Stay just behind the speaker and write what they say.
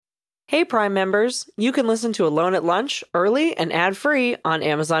Hey Prime members, you can listen to Alone at Lunch early and ad-free on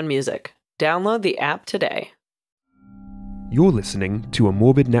Amazon Music. Download the app today. You're listening to a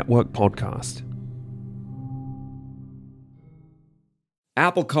Morbid Network podcast.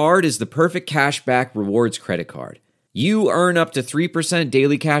 Apple Card is the perfect cashback rewards credit card. You earn up to 3%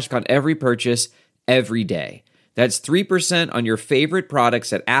 daily cash on every purchase every day. That's 3% on your favorite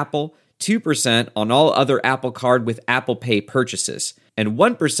products at Apple, 2% on all other Apple Card with Apple Pay purchases, and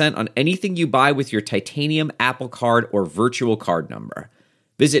 1% on anything you buy with your titanium Apple Card or virtual card number.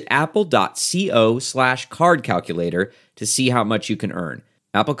 Visit apple.co/card calculator to see how much you can earn.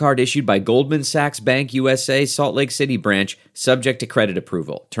 Apple Card issued by Goldman Sachs Bank USA, Salt Lake City branch, subject to credit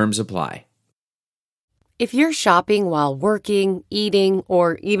approval. Terms apply. If you're shopping while working, eating,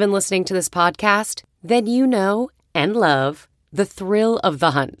 or even listening to this podcast, then you know and love the thrill of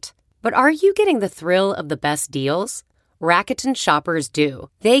the hunt. But are you getting the thrill of the best deals? Rakuten shoppers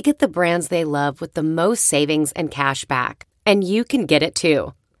do. They get the brands they love with the most savings and cash back. And you can get it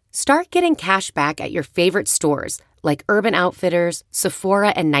too. Start getting cash back at your favorite stores like Urban Outfitters,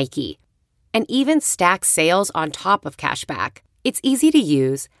 Sephora, and Nike. And even stack sales on top of cash back. It's easy to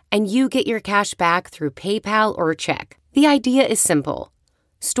use, and you get your cash back through PayPal or check. The idea is simple.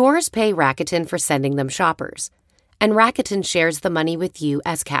 Stores pay Rakuten for sending them shoppers, and Rakuten shares the money with you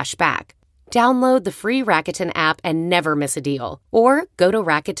as cash back. Download the free Rakuten app and never miss a deal. Or go to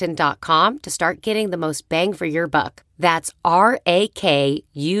Rakuten.com to start getting the most bang for your buck. That's RAKUTEN.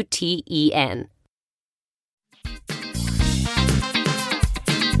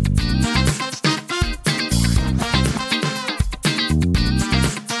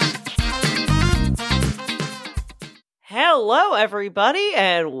 Hello, everybody,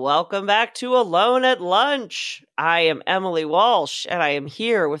 and welcome back to Alone at Lunch. I am Emily Walsh, and I am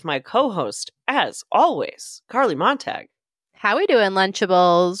here with my co-host, as always, Carly Montag. How we doing,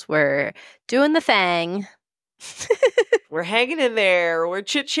 Lunchables? We're doing the thing. We're hanging in there. We're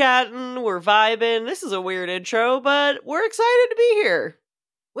chit-chatting. We're vibing. This is a weird intro, but we're excited to be here.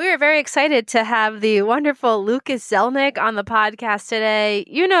 We are very excited to have the wonderful Lucas Zelnick on the podcast today.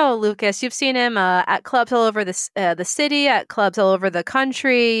 You know Lucas. You've seen him at clubs all over the city, at clubs all over the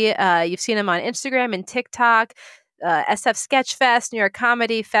country. You've seen him on Instagram and TikTok, SF Sketchfest, New York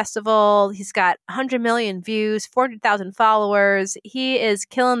Comedy Festival. He's got 100 million views, 400,000 followers. He is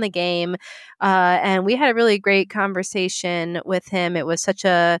killing the game. And we had a really great conversation with him. It was such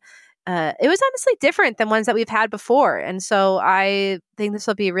a it was honestly different than ones that we've had before. And so I think this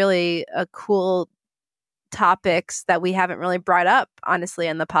will be really a cool topics that we haven't really brought up, honestly,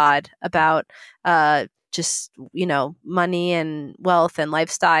 in the pod about just, you know, money and wealth and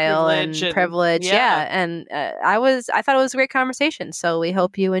lifestyle and privilege. Yeah. And I thought it was a great conversation. So we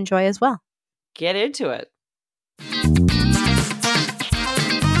hope you enjoy as well. Get into it.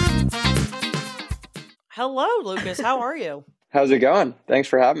 Hello, Lucas. How are you? How's it going? Thanks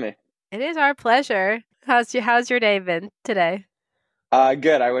for having me. It is our pleasure. How's your day been today?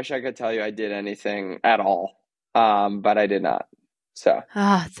 Good. I wish I could tell you I did anything at all, but I did not. So.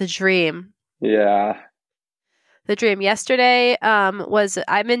 The dream. Yeah. The dream. Yesterday I'm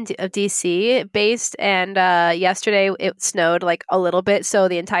in DC based, and yesterday it snowed like a little bit, so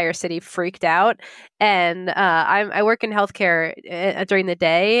the entire city freaked out. And I work in healthcare during the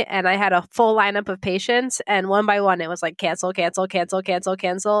day, and I had a full lineup of patients, and one by one it was like cancel.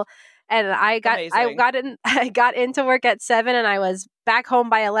 And I got into work at 7, and I was back home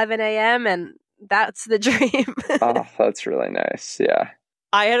by 11 a.m. and that's the dream. Oh, that's really nice. Yeah.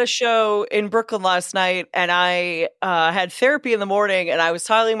 I had a show in Brooklyn last night, and I had therapy in the morning, and I was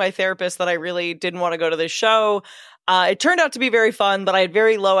telling my therapist that I really didn't want to go to this show. It turned out to be very fun, but I had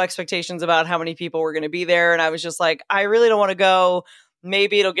very low expectations about how many people were going to be there. And I was just like, I really don't want to go.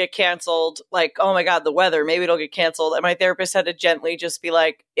 Maybe it'll get canceled. Like, oh my God, the weather, maybe it'll get canceled. And my therapist had to gently just be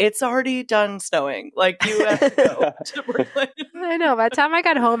like, it's already done snowing. Like, you have to go to Brooklyn. I know. By the time I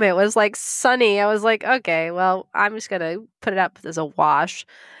got home, it was like sunny. I was like, okay, well, I'm just going to put it up as a wash.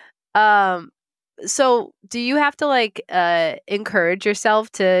 So do you have to like encourage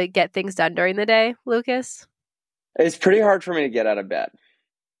yourself to get things done during the day, Lucas? It's pretty hard for me to get out of bed.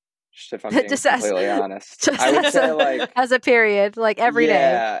 Just if I'm being completely honest. I would say like as a period, like every day.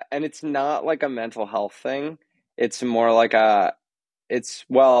 Yeah, and it's not like a mental health thing. It's more like I just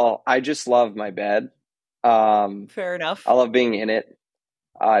love my bed. Fair enough. I love being in it.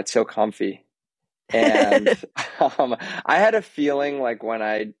 It's so comfy. And I had a feeling like when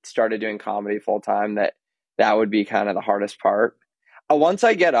I started doing comedy full time that would be kind of the hardest part. Once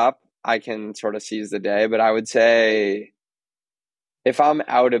I get up, I can sort of seize the day, but I would say if I'm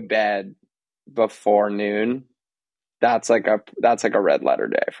out of bed before noon, that's like a red letter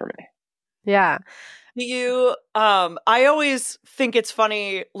day for me. Yeah. I always think it's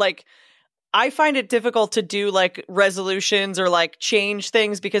funny, like, I find it difficult to do like resolutions or like change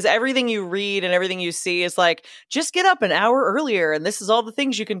things because everything you read and everything you see is like, just get up an hour earlier and this is all the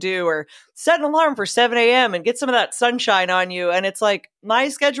things you can do, or set an alarm for 7 a.m. and get some of that sunshine on you. And it's like, my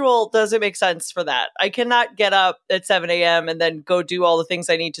schedule doesn't make sense for that. I cannot get up at 7 a.m. and then go do all the things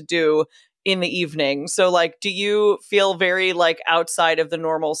I need to do in the evening. So, like, do you feel very like outside of the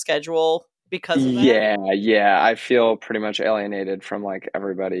normal schedule because of that? Yeah. I feel pretty much alienated from like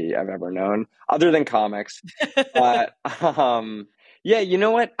everybody I've ever known, other than comics. But yeah, you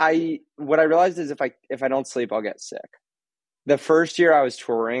know what? What I realized is if I don't sleep, I'll get sick. The first year I was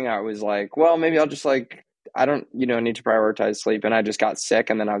touring, I was like, well, maybe I'll just like I don't, need to prioritize sleep, and I just got sick,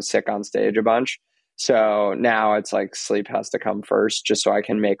 and then I was sick on stage a bunch. So now it's like sleep has to come first, just so I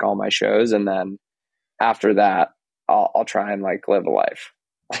can make all my shows, and then after that, I'll try and like live a life.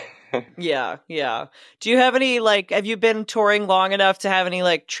 Yeah, yeah. Do you have any like have you been touring long enough to have any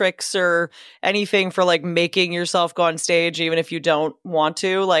like tricks or anything for like making yourself go on stage even if you don't want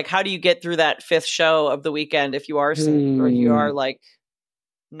to? Like how do you get through that fifth show of the weekend if you are sick or you are like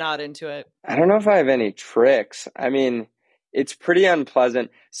not into it? I don't know if I have any tricks. I mean, it's pretty unpleasant.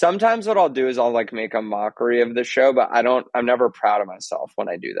 Sometimes what I'll do is I'll like make a mockery of the show, but I'm never proud of myself when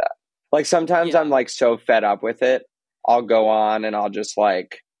I do that. Like sometimes Yeah. I'm like so fed up with it, I'll go on and I'll just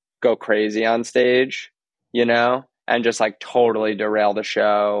like go crazy on stage, and just like totally derail the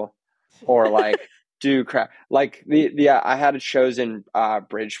show, or like do crap. Like I had shows in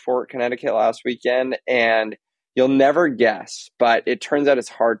Bridgeport, Connecticut last weekend, and you'll never guess, but it turns out it's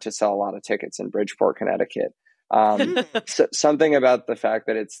hard to sell a lot of tickets in Bridgeport, Connecticut. Something about the fact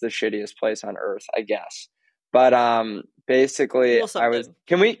that it's the shittiest place on earth, I guess. But basically, Little something.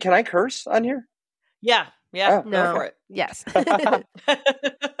 Can I curse on here? Yeah, Oh. go No. for it. Yes.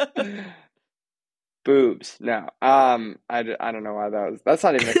 Boobs. No. I don't know why that's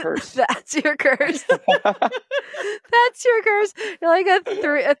not even a curse. That's your curse. That's your curse. You're like a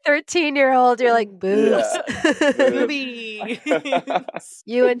 13-year-old. You're like, boobs. Yeah. Boobies.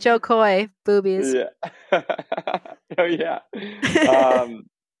 You and Joe Coy, boobies. Yeah. Oh yeah.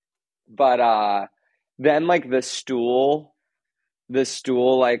 But then like the stool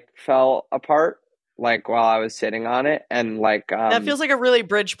like fell apart like while I was sitting on it, and like That feels like a really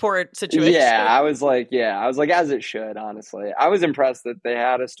Bridgeport situation. Yeah, I was like, as it should, honestly. I was impressed that they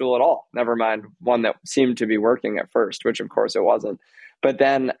had a stool at all. Never mind one that seemed to be working at first, which of course it wasn't. But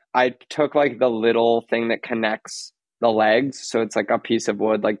then I took like the little thing that connects the legs, so it's like a piece of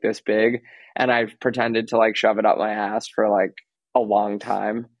wood like this big, and I pretended to like shove it up my ass for like a long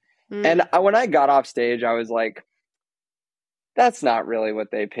time. And when I got off stage, I was like, that's not really what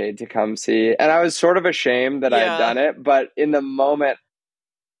they paid to come see. And I was sort of ashamed that I had done it, but in the moment,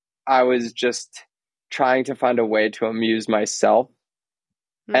 I was just trying to find a way to amuse myself.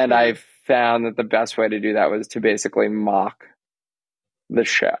 And I found that the best way to do that was to basically mock the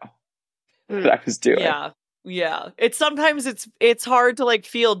show that I was doing. Yeah. Sometimes it's hard to like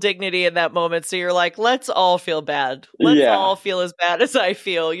feel dignity in that moment. So you're like, let's all feel bad. Let's all feel as bad as I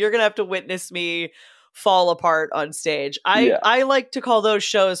feel. You're gonna have to witness me fall apart on stage. I like to call those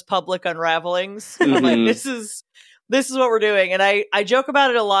shows public unravelings. I'm like, this is what we're doing. And I joke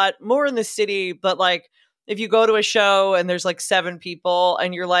about it a lot more in the city, but like if you go to a show and there's like 7 people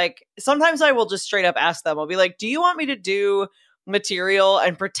and you're like, sometimes I will just straight up ask them, I'll be like, do you want me to do material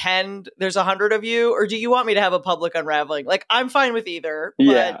and pretend there's 100 of you, or do you want me to have a public unraveling? Like, I'm fine with either,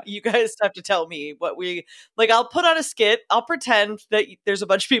 but you guys have to tell me what we like. I'll put on a skit, I'll pretend that there's a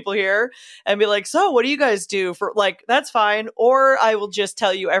bunch of people here and be like, so what do you guys do for like, that's fine. Or I will just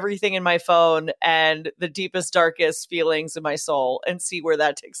tell you everything in my phone and the deepest, darkest feelings in my soul and see where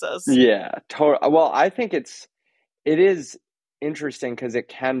that takes us. Yeah, totally. Well, I think it is interesting because it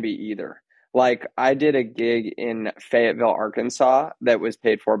can be either. Like I did a gig in Fayetteville, Arkansas that was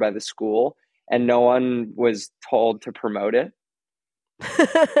paid for by the school, and no one was told to promote it.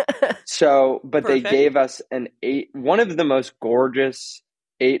 But they gave us one of the most gorgeous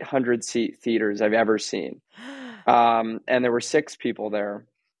 800-seat theaters I've ever seen. And there were 6 people there.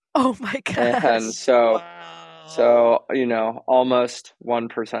 Oh my gosh. And so almost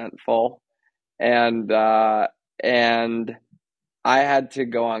 1% full. And I had to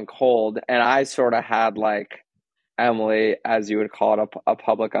go on cold, and I sort of had like Emily, as you would call it, a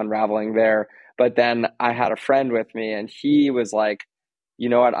public unraveling there. But then I had a friend with me, and he was like, you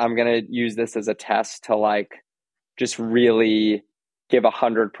know what, I'm going to use this as a test to like just really give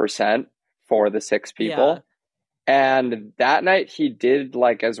 100% for the 6 people. Yeah. And that night he did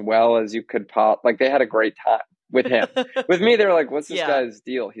like as well as you could like they had a great time. with him. With me, they're like, what's this Yeah. guy's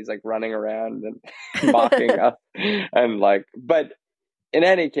deal? He's like running around and mocking us. And like, but in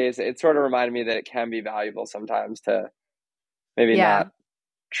any case, it sort of reminded me that it can be valuable sometimes to maybe not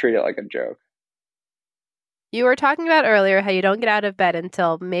treat it like a joke. You were talking about earlier how you don't get out of bed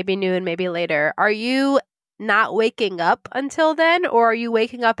until maybe noon, maybe later. Are you not waking up until then, or are you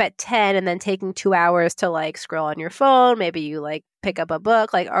waking up at 10 and then taking 2 hours to like scroll on your phone? Maybe you like pick up a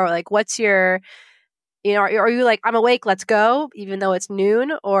book, like, or like, what's your, you know, are you like, I'm awake, let's go, even though it's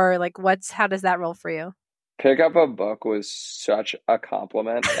noon, or like, how does that roll for you? Pick up a book was such a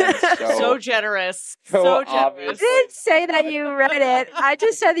compliment. And So generous. so So I generous. didn't say that you read it. I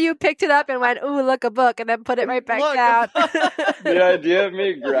just said that you picked it up and went, ooh, look, a book, and then put it right back Look, down. The idea of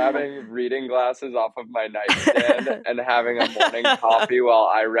me grabbing reading glasses off of my nightstand and having a morning coffee while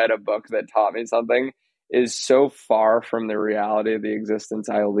I read a book that taught me something is so far from the reality of the existence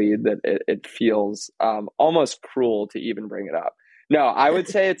I lead that it feels almost cruel to even bring it up. No, I would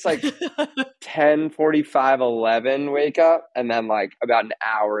say it's like 10:45, 11 wake up, and then like about an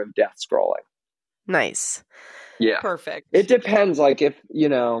hour of death scrolling. Nice. Yeah. Perfect. It depends. Like if,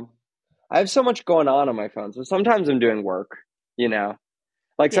 I have so much going on my phone. So sometimes I'm doing work,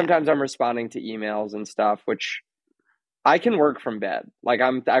 like sometimes I'm responding to emails and stuff, which I can work from bed. Like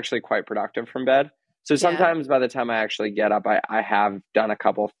I'm actually quite productive from bed. So sometimes by the time I actually get up, I have done a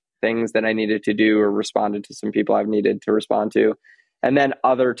couple things that I needed to do or responded to some people I've needed to respond to. And then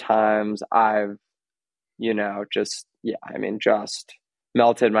other times I've, just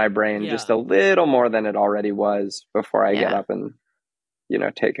melted my brain just a little more than it already was before I get up and,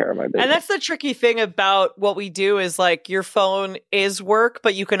 take care of my business. And that's the tricky thing about what we do is like your phone is work,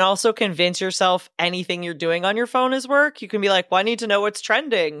 but you can also convince yourself anything you're doing on your phone is work. You can be like, well, I need to know what's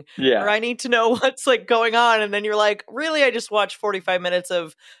trending or I need to know what's like going on. And then you're like, really, I just watched 45 minutes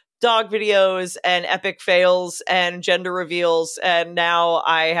of dog videos and epic fails and gender reveals. And now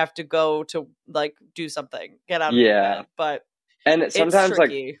I have to go to like do something, get out of bed. But and sometimes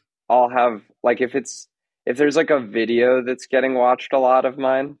like I'll have like, if there's like a video that's getting watched a lot of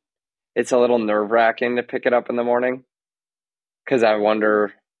mine, it's a little nerve-wracking to pick it up in the morning. Cause I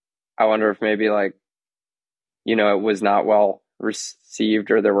wonder if maybe like, it was not well received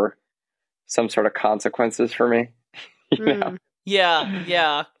or there were some sort of consequences for me.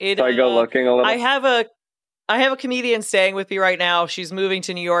 Yeah. So I go looking a little. I have a comedian staying with me right now. She's moving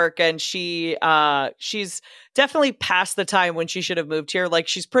to New York and she's definitely past the time when she should have moved here. Like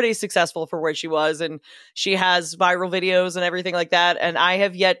she's pretty successful for where she was and she has viral videos and everything like that. And I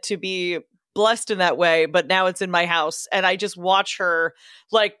have yet to be blessed in that way, but now it's in my house and I just watch her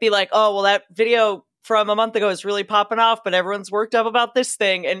like be like, oh, well, that video from a month ago is really popping off, but everyone's worked up about this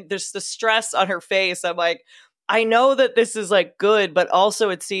thing. And there's the stress on her face. I'm like, I know that this is like good, but also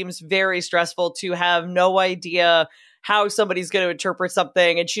it seems very stressful to have no idea how somebody's going to interpret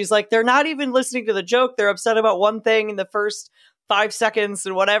something. And she's like, they're not even listening to the joke. They're upset about one thing in the first 5 seconds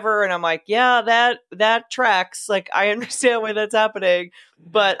and whatever. And I'm like, yeah, that tracks. Like, I understand why that's happening,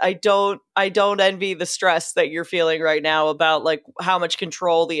 but I don't envy the stress that you're feeling right now about like how much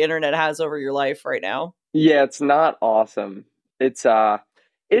control the internet has over your life right now. Yeah, it's not awesome. It's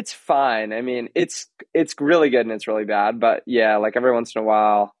fine. I mean, it's really good and it's really bad. But yeah, like every once in a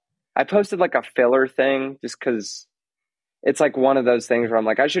while, I posted like a filler thing just because it's like one of those things where I'm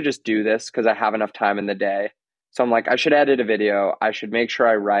like, I should just do this because I have enough time in the day. So I'm like, I should edit a video. I should make sure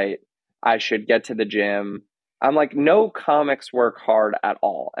I write. I should get to the gym. I'm like, no comics work hard at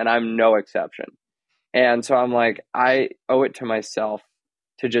all. And I'm no exception. And so I'm like, I owe it to myself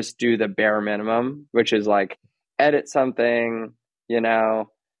to just do the bare minimum, which is like edit something,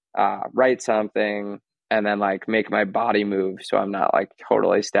 write something, and then like make my body move so I'm not like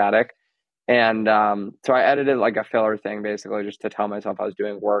totally static. And so I edited like a filler thing basically just to tell myself I was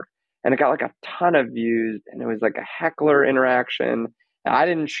doing work, and it got like a ton of views and it was like a heckler interaction. And I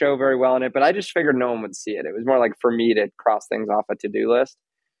didn't show very well in it, but I just figured no one would see it. It was more like for me to cross things off a to-do list.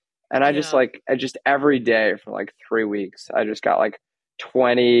 And I just every day for like 3 weeks, I just got like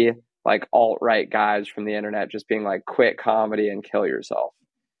 20 like alt-right guys from the internet just being like, quit comedy and kill yourself.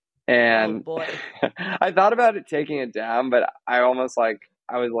 And I thought about it taking it down, but I was like,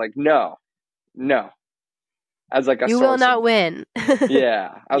 no. As like a you will not win.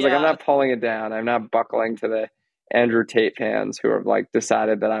 Yeah. I was like, I'm not pulling it down. I'm not buckling to the Andrew Tate fans who have like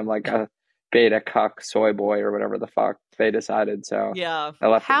decided that I'm like a beta cuck soy boy or whatever the fuck they decided. So I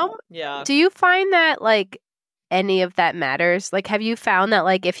left. Do you find that like any of that matters? Like, have you found that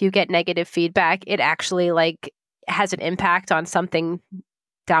like if you get negative feedback, it actually like has an impact on something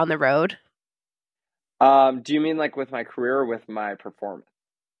down the road? Do you mean like with my career or with my performance?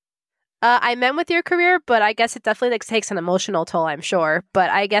 I meant with your career, but I guess it definitely like takes an emotional toll, I'm sure. But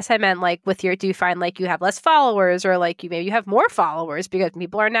I guess I meant like with your, do you find like you have less followers or like maybe you have more followers because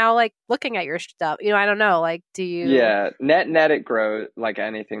people are now like looking at your stuff? I don't know. Like, do you? Yeah, net it grows. Like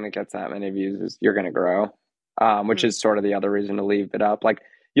anything that gets that many views is you're gonna grow, which is sort of the other reason to leave it up. Like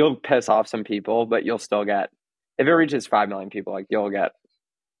you'll piss off some people, but you'll still get, if it reaches 5 million people, like you'll get,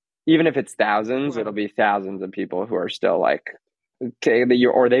 even if it's thousands, it'll be thousands of people who are still like, okay,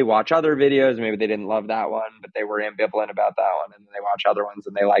 or they watch other videos. Maybe they didn't love that one, but they were ambivalent about that one, and then they watch other ones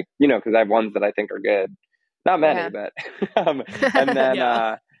and they like, because I have ones that I think are good, not many, but and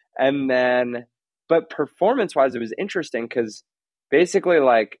then and then, but performance wise, it was interesting because basically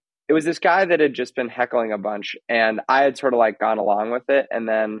like it was this guy that had just been heckling a bunch, and I had sort of like gone along with it, and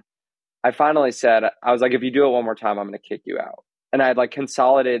then I finally said, I was like, if you do it one more time, I'm going to kick you out. And I had like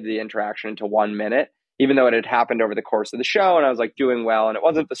consolidated the interaction into 1 minute, even though it had happened over the course of the show. And I was like doing well. And it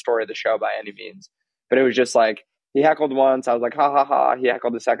wasn't the story of the show by any means, but it was just like, he heckled once. I was like, ha ha ha. He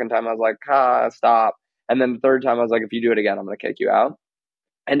heckled the second time. I was like, ha, stop. And then the third time I was like, if you do it again, I'm going to kick you out.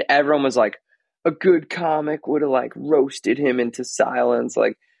 And everyone was like, a good comic would have like roasted him into silence.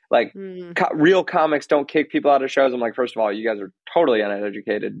 Like real comics don't kick people out of shows. I'm like, first of all, you guys are totally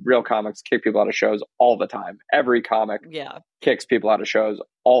uneducated. Real comics kick people out of shows all the time. Every comic kicks people out of shows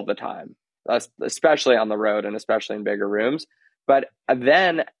all the time, especially on the road and especially in bigger rooms. But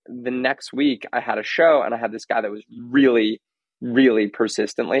then the next week I had a show and I had this guy that was really, really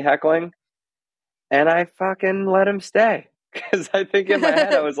persistently heckling. And I fucking let him stay. Because I think in my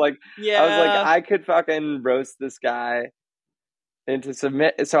head, I was like, I could fucking roast this guy into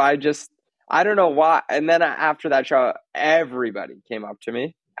submit. So I don't know why. And then after that show, everybody came up to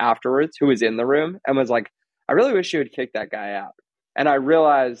me afterwards who was in the room and was like, I really wish you would kick that guy out. And I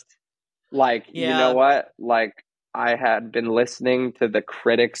realized, like, you know what? Like, I had been listening to the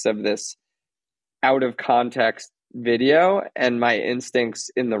critics of this out of context video, and my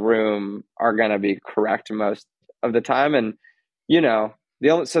instincts in the room are going to be correct most of the time. And,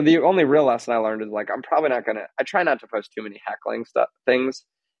 the only real lesson I learned is like, I'm probably not going to, I try not to post too many heckling things.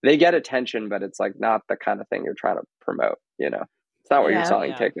 They get attention, but it's like not the kind of thing you're trying to promote, It's not what you're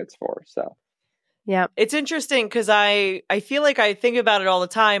selling tickets for. So. Yeah. It's interesting because I feel like I think about it all the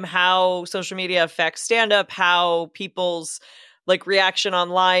time, how social media affects stand-up, how people's like reaction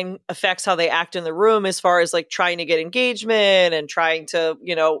online affects how they act in the room as far as like trying to get engagement and trying to,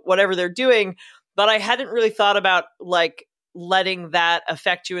 whatever they're doing. But I hadn't really thought about like letting that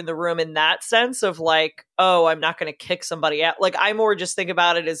affect you in the room in that sense of like, oh, I'm not going to kick somebody out. Like I more just think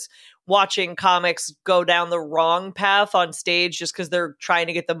about it as watching comics go down the wrong path on stage just because they're trying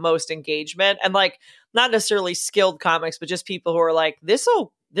to get the most engagement, and like not necessarily skilled comics, but just people who are like,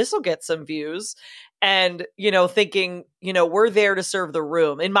 this'll get some views, and thinking, we're there to serve the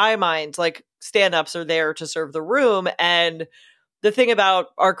room. In my mind, like stand-ups are there to serve the room. And the thing about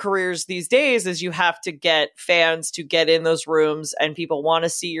our careers these days is you have to get fans to get in those rooms, and people want to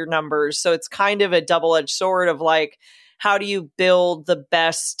see your numbers. So it's kind of a double-edged sword of like, how do you build the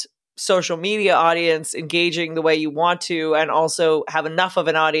best social media audience engaging the way you want to, and also have enough of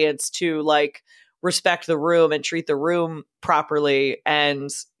an audience to like respect the room and treat the room properly,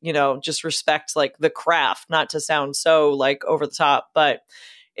 and just respect like the craft, not to sound so like over the top, but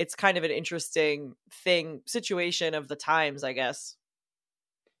it's kind of an interesting situation of the times, I guess.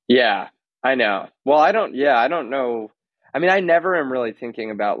 Yeah, I know. Well, I don't know. I mean, I never am really thinking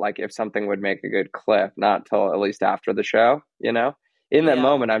about like if something would make a good clip, not till at least after the show, In that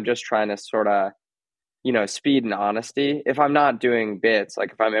moment, I'm just trying to sort of, speed and honesty. If I'm not doing bits,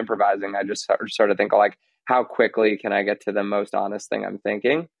 like if I'm improvising, I just sort of think like, how quickly can I get to the most honest thing I'm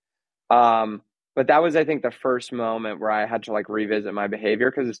thinking? But that was, I think, the first moment where I had to like revisit my behavior,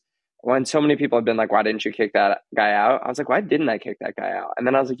 because when so many people have been like, why didn't you kick that guy out? I was like, why didn't I kick that guy out? And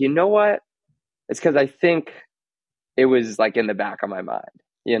then I was like, you know what? It's because I think it was like in the back of my mind,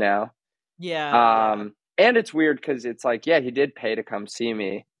 Yeah. And it's weird because it's like, yeah, he did pay to come see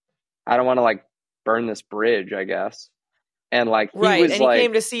me. I don't want to like burn this bridge, I guess. And like, right. Was and he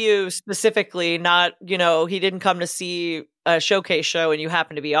came to see you specifically, not, he didn't come to see a showcase show and you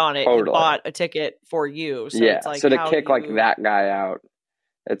happened to be on it. Totally. He bought a ticket for you. So yeah. It's like, so to kick like that guy out,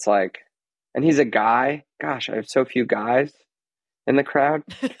 it's like, and he's a guy. Gosh, I have so few guys in the crowd.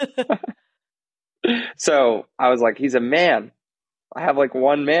 So I was like, he's a man. I have like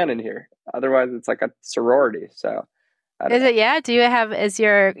one man in here. Otherwise, it's like a sorority. So is it? Yeah. Do you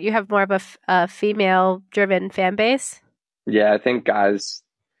have more of a female driven fan base? Yeah, I think guys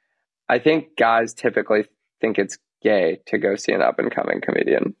typically think it's gay to go see an up and coming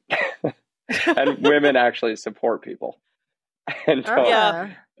comedian, and women actually support people. and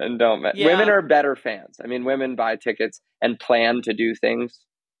Yeah. don't. Yeah. Women are better fans. I mean, women buy tickets and plan to do things.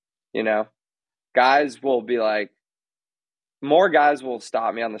 You know, guys will be like, more guys will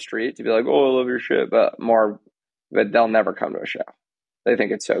stop me on the street to be like, "Oh, I love your shit," but they'll never come to a show. They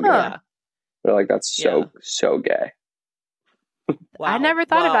think it's so gay. Yeah. They're like, "That's so gay." Wow. I never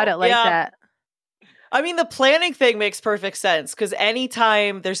thought about it like that. I mean, the planning thing makes perfect sense because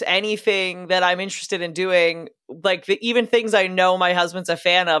anytime there's anything that I'm interested in doing, like even things I know my husband's a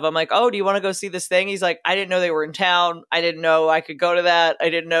fan of, I'm like, oh, do you want to go see this thing? He's like, I didn't know they were in town. I didn't know I could go to that. I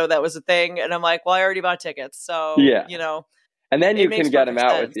didn't know that was a thing. And I'm like, well, I already bought tickets. So, you know. And then you can get him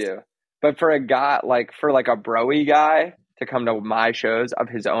out with you. But for a guy, for a bro-y guy to come to my shows of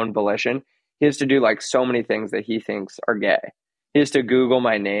his own volition, he has to do like so many things that he thinks are gay. He has to Google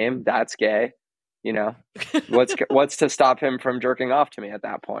my name. That's gay. You know, what's to stop him from jerking off to me at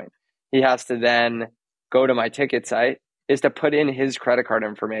that point? He has to then go to my ticket site, is to put in his credit card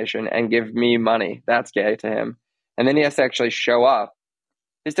information and give me money. That's gay to him. And then he has to actually show up.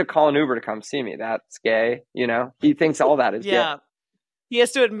 He has to call an Uber to come see me. That's gay. You know, he thinks all that is gay. He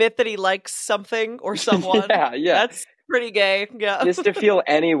has to admit that he likes something or someone. Yeah. That's pretty gay. Yeah. He has to feel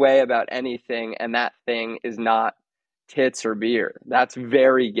any way about anything, and that thing is not tits or beer. That's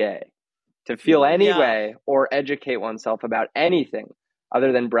very gay. To feel any way or educate oneself about anything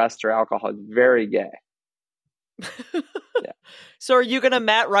other than breasts or alcohol is very gay. So are you going to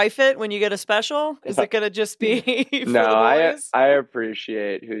Matt Rife it when you get a special? Is it going to just be for No, the boys? I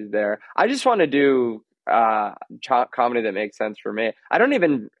appreciate who's there. I just want to do comedy that makes sense for me.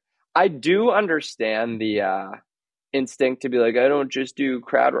 I do understand the instinct to be like, I don't just do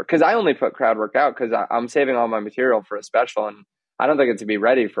crowd work. Because I only put crowd work out because I'm saving all my material for a special, and I don't think it's to be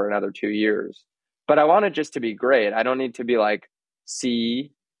ready for another 2 years. But I want it just to be great. I don't need to be like,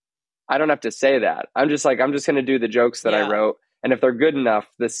 see, I don't have to say that. I'm just going to do the jokes that I wrote. And if they're good enough,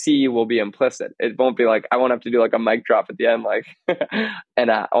 the C will be implicit. It won't be like, I won't have to do like a mic drop at the end, like,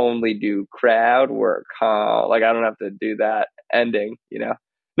 and I only do crowd work, huh? Like, I don't have to do that ending, you know?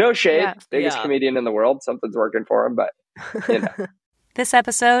 No shade. Biggest comedian in the world. Something's working for him, but, you know. This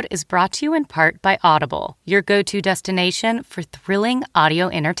episode is brought to you in part by Audible, your go-to destination for thrilling audio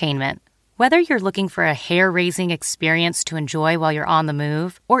entertainment. Whether you're looking for a hair-raising experience to enjoy while you're on the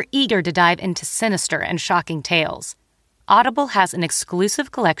move or eager to dive into sinister and shocking tales, Audible has an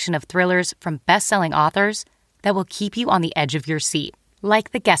exclusive collection of thrillers from best-selling authors that will keep you on the edge of your seat,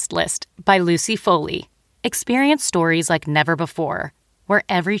 like The Guest List by Lucy Foley. Experience stories like never before, where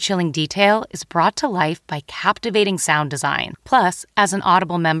every chilling detail is brought to life by captivating sound design. Plus, as an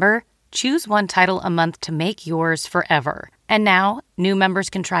Audible member, choose one title a month to make yours forever. And now, new members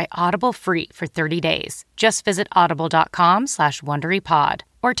can try Audible free for 30 days. Just visit audible.com/WonderyPod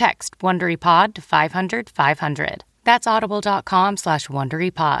or text WonderyPod to 500-500. That's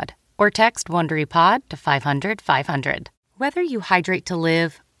audible.com/WonderyPod or text WonderyPod to 500-500. Whether you hydrate to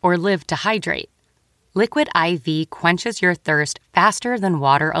live or live to hydrate, Liquid IV quenches your thirst faster than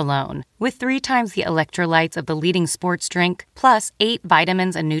water alone. With 3 times the electrolytes of the leading sports drink, plus 8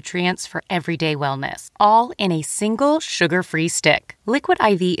 vitamins and nutrients for everyday wellness, all in a single sugar-free stick. Liquid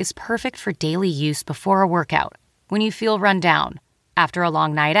IV is perfect for daily use before a workout, when you feel run down, after a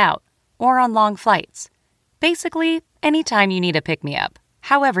long night out, or on long flights. Basically, anytime you need a pick-me-up,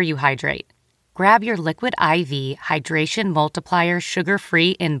 however you hydrate. Grab your Liquid IV Hydration Multiplier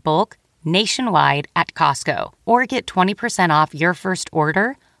sugar-free in bulk nationwide at Costco, or get 20% off your first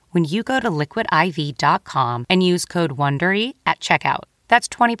order when you go to liquidiv.com and use code WONDERY at checkout. That's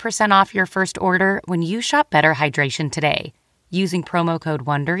 20% off your first order when you shop Better Hydration today, using promo code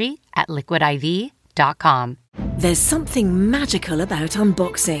WONDERY at liquidiv.com. There's something magical about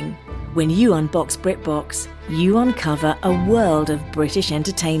unboxing. When you unbox BritBox, you uncover a world of British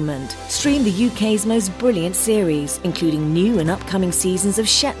entertainment. Stream the UK's most brilliant series, including new and upcoming seasons of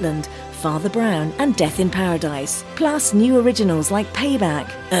Shetland, Father Brown and Death in Paradise. Plus new originals like Payback,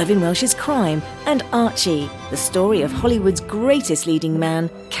 Irving Welsh's Crime and Archie, the story of Hollywood's greatest leading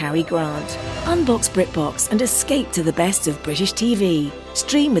man, Cary Grant. Unbox BritBox and escape to the best of British TV.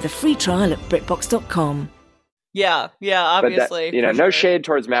 Stream with a free trial at BritBox.com. Yeah, obviously. But no shade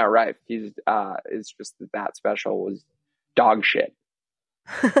towards Matt Rife. He's it's just that special was dog shit.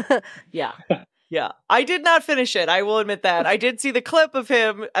 Yeah. I did not finish it. I will admit that. I did see the clip of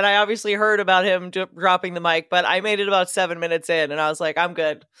him, and I obviously heard about him dropping the mic, but I made it about 7 minutes in, and I was like, I'm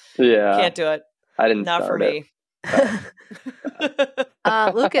good. Yeah. Can't do it. I didn't Not for it. me.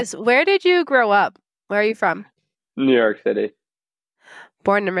 Lucas, where did you grow up? Where are you from? New York City.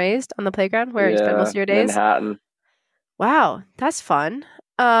 Born and raised on the playground? Where you spent most of your days? Manhattan. Wow, that's fun.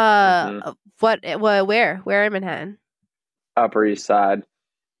 Where in Manhattan? Upper East Side.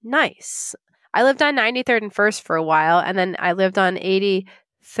 Nice. I lived on 93rd and 1st for a while, and then I lived on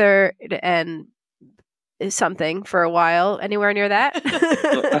 83rd and something for a while. Anywhere near that?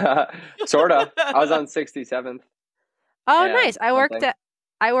 Sorta. I was on 67th. Oh, and nice. I worked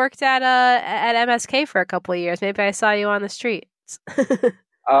at MSK for a couple of years. Maybe I saw you on the street.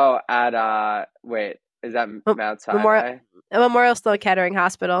 Oh, at wait, is that Mount Sinai? Memorial Sloan Kettering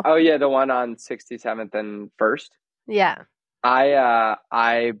Hospital. Oh yeah, the one on 67th and 1st. Yeah.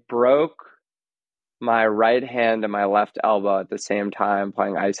 I broke my right hand and my left elbow at the same time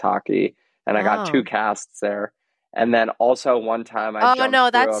playing ice hockey, and I got 2 casts there. And then also one time I jumped through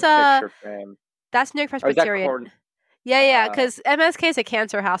a picture frame. That's New York Presbyterian. Yeah, because MSK is a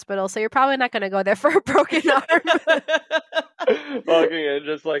cancer hospital, so you're probably not going to go there for a broken arm. Walking in,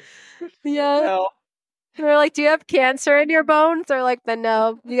 just like, yeah. No. They're like, do you have cancer in your bones? They're like, then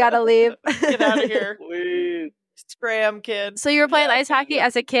no, you got to leave. Get out of here. Please. Scram, kid. So you were playing ice hockey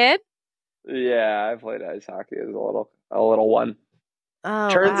as a kid? Yeah, I played ice hockey as a little one. Oh,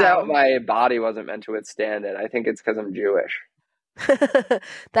 Turns out my body wasn't meant to withstand it. I think it's because I'm Jewish.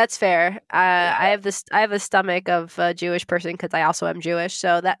 That's fair. I have a stomach of a Jewish person because I also am Jewish.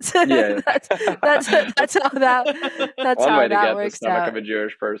 So that's that's how that works the stomach out. of a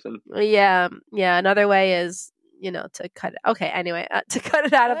Jewish person. Yeah. Another way is to cut it. Okay. Anyway, to cut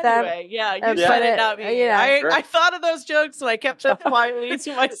it out of them. Yeah, you said it, not me. I thought of those jokes and I kept them quietly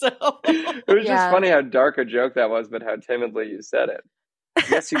to myself. It was just funny how dark a joke that was, but how timidly you said it. I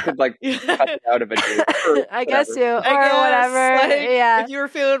guess you could cut it out of a joke. I guess you, or whatever. If you were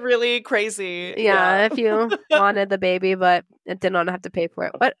feeling really crazy. If you wanted the baby, but it did not have to pay for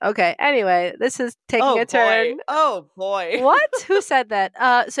it. But okay. Anyway, this is taking a turn. Oh boy. What? Who said that?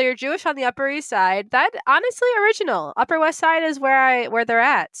 So you're Jewish on the Upper East Side. That honestly original. Upper West Side is where they're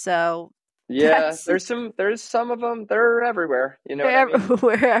at. So yeah, there's some of them. They're everywhere. You know,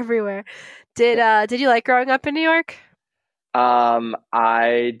 we're everywhere. Did you like growing up in New York?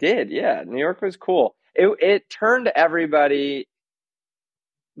 I did. Yeah, New York was cool. It turned everybody,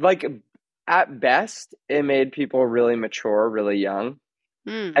 like, at best, it made people really mature, really young,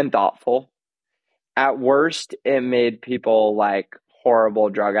 and thoughtful. At worst, it made people like horrible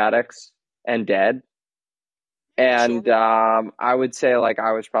drug addicts and dead. And I would say like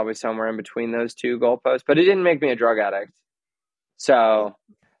I was probably somewhere in between those two goalposts, but it didn't make me a drug addict. So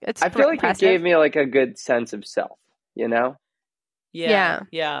I feel like it gave me like a good sense of self, you know? Yeah.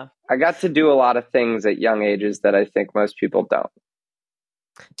 I got to do a lot of things at young ages that I think most people don't.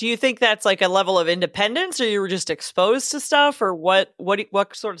 Do you think that's like a level of independence, or you were just exposed to stuff, or what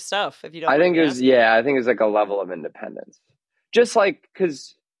sort of stuff? If you don't, I think it was like a level of independence, just like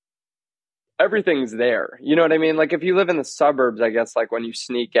because everything's there. You know what I mean? Like if you live in the suburbs, I guess like when you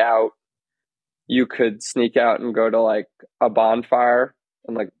sneak out, you could sneak out and go to like a bonfire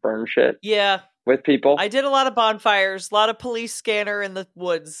and like burn shit. Yeah. With people. I did a lot of bonfires, a lot of police scanner in the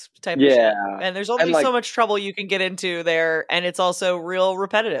woods type of shit. And there's only so much trouble you can get into there, and it's also real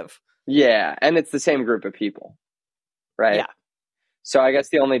repetitive. Yeah, and it's the same group of people, right? Yeah. So I guess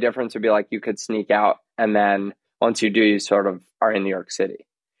the only difference would be like you could sneak out, and then once you do, you sort of are in New York City.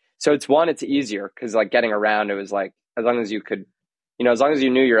 So it's easier because like getting around, it was like as long as you could, as long as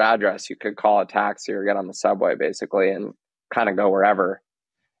you knew your address, you could call a taxi or get on the subway basically and kind of go wherever.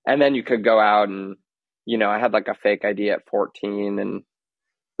 And then you could go out and, I had like a fake ID at 14 and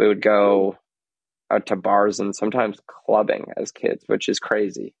we would go out to bars and sometimes clubbing as kids, which is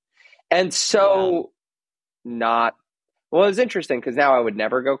crazy. And so it was interesting because now I would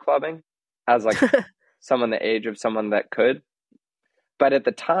never go clubbing as like someone the age of someone that could. But at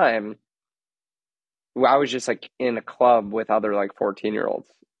the time, I was just like in a club with other like 14-year-olds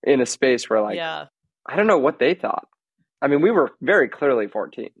in a space where like, I don't know what they thought. I mean, we were very clearly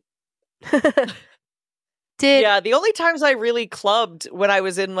 14. The only times I really clubbed when I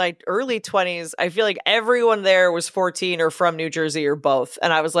was in my early 20s, I feel like everyone there was 14 or from New Jersey or both.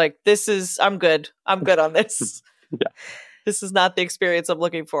 And I was like, I'm good. I'm good on this. This is not the experience I'm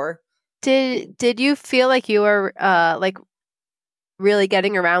looking for. Did you feel like you were like really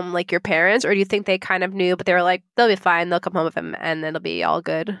getting around like your parents, or do you think they kind of knew, but they were like, they'll be fine, they'll come home with him and it'll be all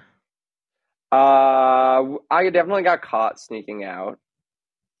good? I definitely got caught sneaking out.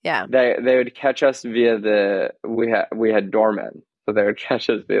 Yeah. They would catch us via we had doormen. So they would catch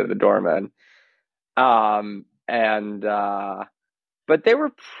us via the doormen. But they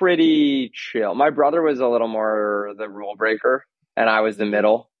were pretty chill. My brother was a little more the rule breaker and I was the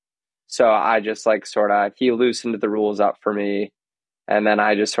middle. So I just like he loosened the rules up for me. And then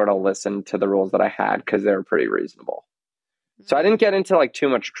I just sort of listened to the rules that I had because they were pretty reasonable. So I didn't get into like too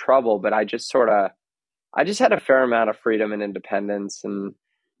much trouble, but I just sort of I just had a fair amount of freedom and independence, and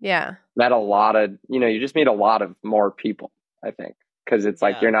Yeah. met a lot of, you just meet a lot of more people, I think, because it's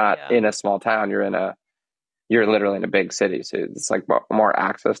like Yeah, you're not yeah. in a small town, you're literally in a big city, so it's like more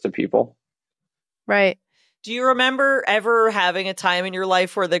access to people. Right. Do you remember ever having a time in your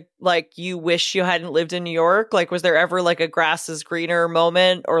life where you wish you hadn't lived in New York? Like, was there ever like a grass is greener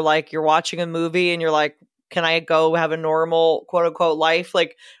moment, or like you're watching a movie and you're like, can I go have a normal quote unquote life?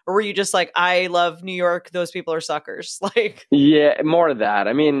 Like, or were you just like, I love New York, those people are suckers? Like, Yeah, more of that.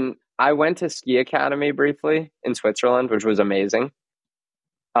 I mean, I went to ski academy briefly in Switzerland, which was amazing.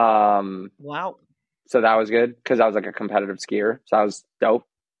 wow. So that was good because I was like a competitive skier, so I was dope.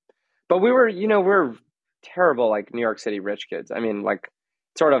 But we're terrible, like New York City rich kids. I mean, like,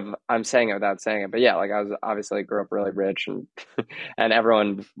 sort of, I'm saying it without saying it, but yeah, like I was obviously grew up really rich, and and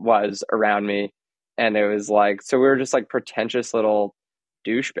everyone was around me, and it was like, so we were just like pretentious little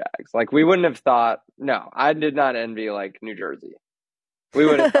douchebags. Like, we wouldn't have thought. No, I did not envy like New Jersey. We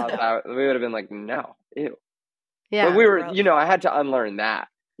would have thought that we would have been like, no, ew. But Yeah. we were, Gross. I had to unlearn that,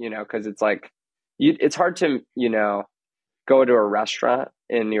 because it's like, it's hard to, go to a restaurant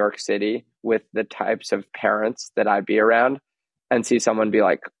in New York City with the types of parents that I'd be around and see someone be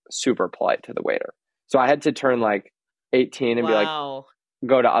like super polite to the waiter. So I had to turn like 18 and be like, Wow.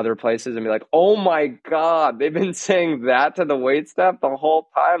 go to other places and be like, oh my God, they've been saying that to the wait staff the whole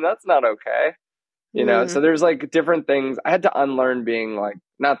time. That's not okay. So there's like different things. I had to unlearn being like,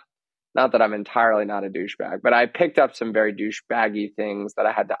 not that I'm entirely not a douchebag, but I picked up some very douchebaggy things that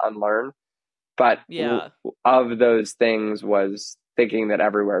I had to unlearn. But Yeah. of those things was thinking that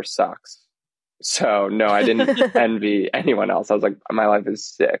everywhere sucks. So no, I didn't envy anyone else. I was like, my life is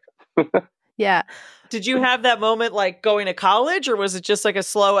sick. Yeah. Did you have that moment like going to college, or was it just like a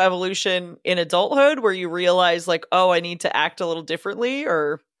slow evolution in adulthood where you realized like, oh, I need to act a little differently?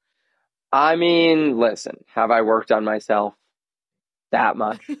 Or I mean, listen, have I worked on myself that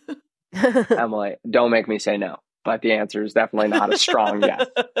much? Emily, don't make me say no. But the answer is definitely not a strong yes.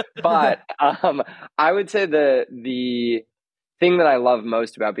 But I would say the thing that I love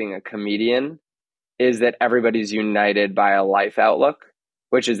most about being a comedian is that everybody's united by a life outlook,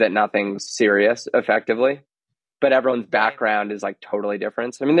 which is that nothing's serious effectively. But everyone's background is like totally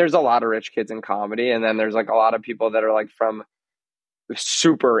different. So, I mean, there's a lot of rich kids in comedy, and then there's like a lot of people that are like from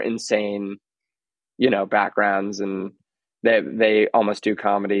super insane, backgrounds, and they almost do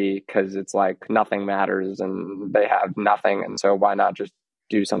comedy because it's like nothing matters and they have nothing, and so why not just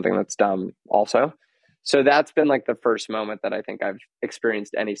do something that's dumb also. So that's been like the first moment that I think I've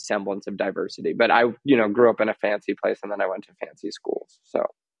experienced any semblance of diversity. But I grew up in a fancy place, and then I went to fancy schools, so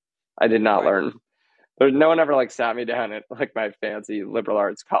I did not learn. No one ever like sat me down at like my fancy liberal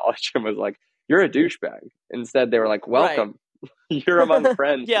arts college and was like, you're a douchebag. Instead they were like, welcome. You're among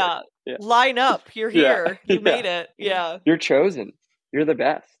friends. yeah. Yeah. Line up. You're here. Yeah. You made it. Yeah. You're chosen. You're the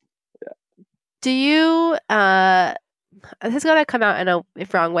best. Do you this is gonna come out in a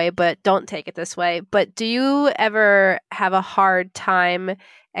wrong way, but don't take it this way. But do you ever have a hard time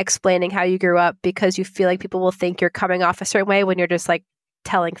explaining how you grew up because you feel like people will think you're coming off a certain way when you're just like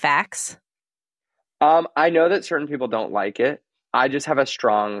telling facts? I know that certain people don't like it. I just have a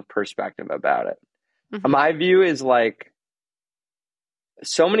strong perspective about it. Mm-hmm. My view is like,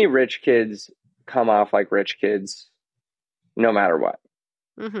 so many rich kids come off like rich kids no matter what.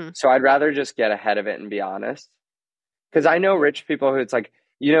 Mm-hmm. So I'd rather just get ahead of it and be honest. Because I know rich people who it's like,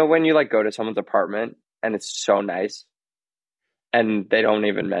 when you like go to someone's apartment and it's so nice and they don't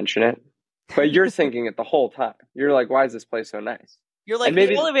even mention it, but you're thinking it the whole time. You're like, why is this place so nice? You're like,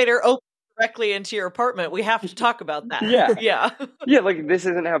 the elevator opens directly into your apartment. We have to talk about that. Yeah. Yeah. Yeah, like this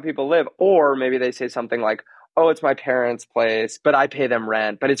isn't how people live. Or maybe they say something like, oh, it's my parents' place, but I pay them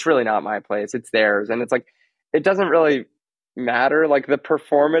rent, but it's really not my place. It's theirs. And it's like, it doesn't really matter. Like the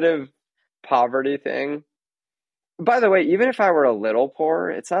performative poverty thing. By the way, even if I were a little poor,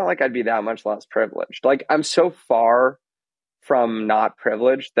 it's not like I'd be that much less privileged. Like I'm so far from not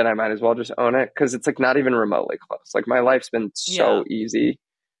privileged that I might as well just own it, because it's like not even remotely close. Like my life's been so easy.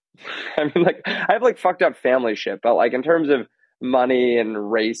 I mean, like I have like fucked up family shit, but like in terms of money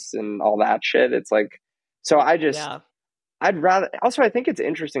and race and all that shit, it's like, so I'd rather, also I think it's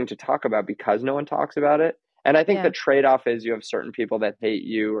interesting to talk about because no one talks about it. And I think the trade-off is you have certain people that hate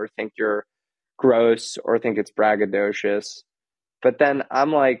you or think you're gross or think it's braggadocious. But then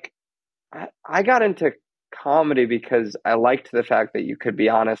I'm like, I got into comedy because I liked the fact that you could be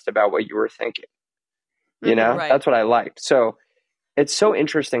honest about what you were thinking. That's what I liked. So it's so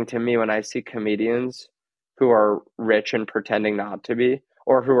interesting to me when I see comedians who are rich and pretending not to be,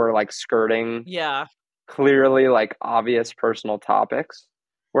 or who are like skirting clearly like obvious personal topics.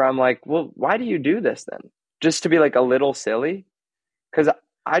 where I'm like, well, why do you do this then? Just to be like a little silly? Because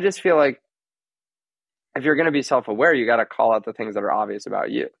I just feel like if you're going to be self-aware, you got to call out the things that are obvious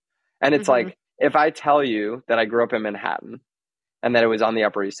about you. And it's Mm-hmm. like, if I tell you that I grew up in Manhattan and that it was on the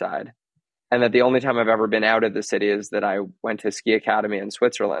Upper East Side, and that the only time I've ever been out of the city is that I went to ski academy in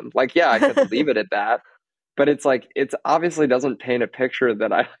Switzerland. Like, yeah, I could leave it at that, but it's like, it's obviously doesn't paint a picture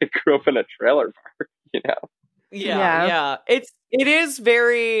that I like, grew up in a trailer park, you know? Yeah. It is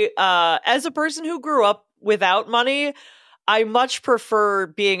very as a person who grew up without money, I much prefer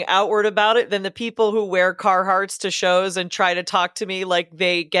being outward about it than the people who wear Carhartts to shows and try to talk to me like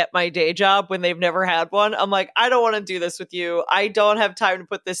they get my day job when they've never had one. I'm like, I don't want to do this with you. I don't have time to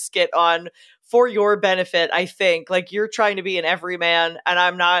put this skit on for your benefit. I think like you're trying to be an everyman and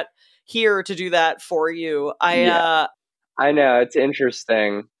I'm not here to do that for you. Yeah, I know. It's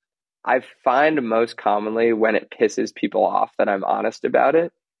interesting. I find most commonly when it pisses people off that I'm honest about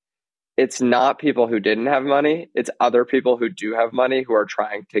it, it's not people who didn't have money. It's other people who do have money who are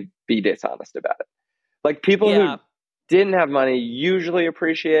trying to be dishonest about it. Like people who didn't have money usually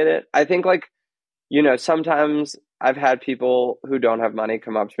appreciate it. I think like, you know, sometimes I've had people who don't have money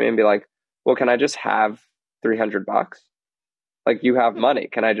come up to me and be like, well, can I just have $300? Like you have money.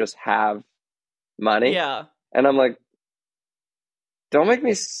 Can I just have money? Yeah. And I'm like, don't make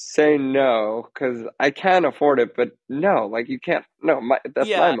me say no because I can afford it, but no, like you can't. No, that's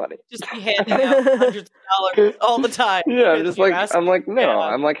my money. Just be handing out hundreds of dollars all the time. Yeah, I'm just like, I'm like, no. Yeah.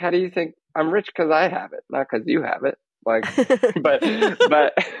 I'm like, how do you think I'm rich? Because I have it, not because you have it. Like, but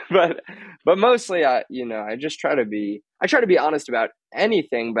mostly, I just try to be honest about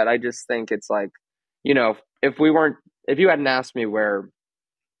anything. But I just think it's like, you know, if you hadn't asked me where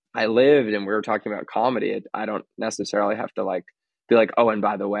I lived and we were talking about comedy, I don't necessarily have to like be like, oh, and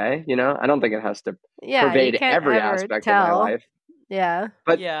by the way, you know, I don't think it has to pervade every aspect of my life. Yeah.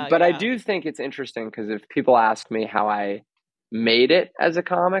 But I do think it's interesting because if people ask me how I made it as a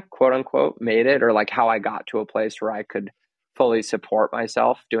comic, quote unquote, made it, or like how I got to a place where I could fully support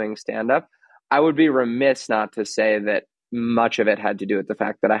myself doing stand up, I would be remiss not to say that much of it had to do with the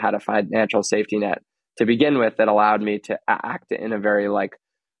fact that I had a financial safety net to begin with that allowed me to act in a very like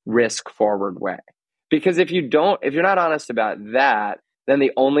risk forward way. Because if you're not honest about that, then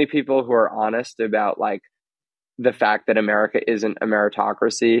the only people who are honest about like the fact that America isn't a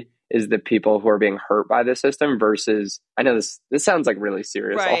meritocracy is the people who are being hurt by the system versus, I know this sounds like really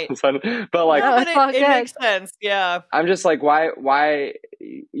serious all of a sudden, but like, it makes sense. Yeah. I'm just like, why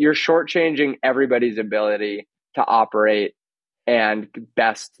you're shortchanging everybody's ability to operate and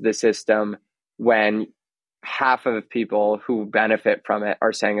best the system when half of the people who benefit from it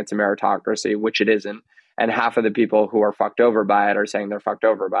are saying it's a meritocracy, which it isn't. And half of the people who are fucked over by it are saying they're fucked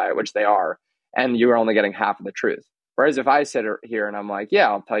over by it, which they are. And you're only getting half of the truth. Whereas if I sit here and I'm like, yeah,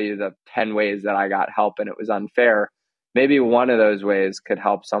 I'll tell you the 10 ways that I got help and it was unfair, maybe one of those ways could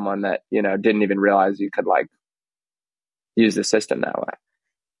help someone that, you know, didn't even realize you could like use the system that way.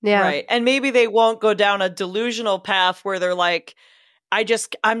 Yeah. Right. And maybe they won't go down a delusional path where they're like,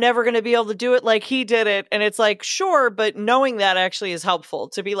 I'm never going to be able to do it like he did it. And it's like, sure, but knowing that actually is helpful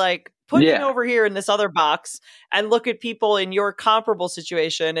to be like, put me over here in this other box and look at people in your comparable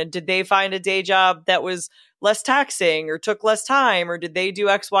situation. And did they find a day job that was less taxing or took less time? Or did they do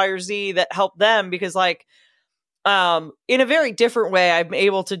X, Y, or Z that helped them? Because like, in a very different way, I'm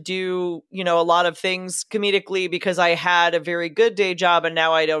able to do, you know, a lot of things comedically because I had a very good day job and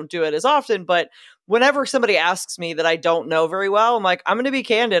now I don't do it as often. But whenever somebody asks me that I don't know very well, I'm like, I'm going to be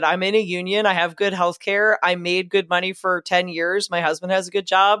candid. I'm in a union. I have good health care. I made good money for 10 years. My husband has a good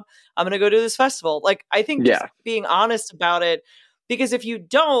job. I'm going to go to this festival. Like, I think just being honest about it, because if you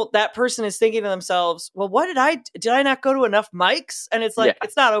don't, that person is thinking to themselves, well, did I not go to enough mics? And it's like,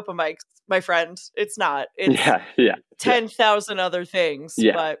 it's not open mics, my friend. It's not. It's 10,000 other things.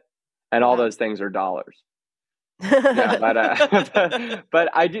 Yeah. And all those things are dollars. Yeah, but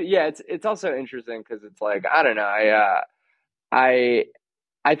I do. Yeah, it's also interesting because it's like, I don't know. I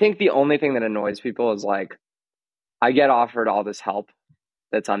think the only thing that annoys people is like, I get offered all this help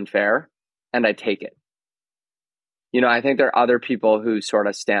that's unfair, and I take it. You know, I think there are other people who sort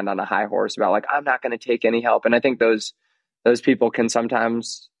of stand on a high horse about like, I'm not going to take any help, and I think those people can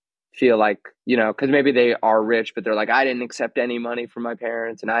sometimes feel like, you know, because maybe they are rich, but they're like, I didn't accept any money from my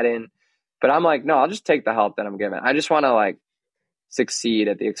parents, and I didn't. But I'm like, no, I'll just take the help that I'm given. I just want to like succeed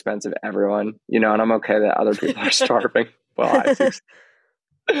at the expense of everyone, you know, and I'm okay that other people are starving while I succeed.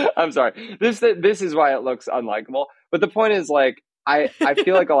 I'm sorry. This is why it looks unlikable. But the point is like, I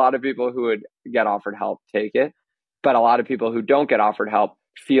feel like a lot of people who would get offered help take it. But a lot of people who don't get offered help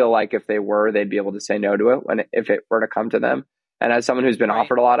feel like if they were, they'd be able to say no to it if it were to come to them. And as someone who's been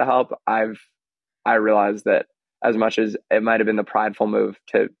offered a lot of help, I realized that as much as it might have been the prideful move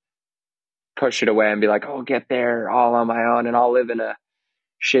to push it away and be like, oh, get there all on my own, and I'll live in a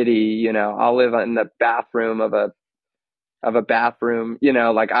shitty, I'll live in the bathroom of a bathroom,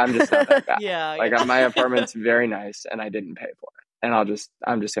 like I'm just not that guy. My apartment's very nice and I didn't pay for it. And I'm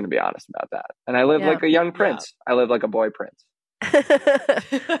just going to be honest about that. And I live like a young prince. I live like a boy prince.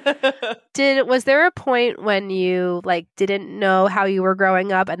 Was there a point when you like didn't know how you were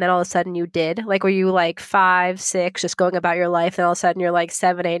growing up and then all of a sudden you did? Like, were you like 5, 6, just going about your life, and all of a sudden you're like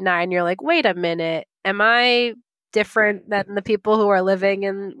 7, 8, 9, you're like, wait a minute, am I different than the people who are living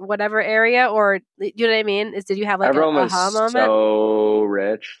in whatever area? Or you know what I mean? Did you have like everyone an was aha moment? So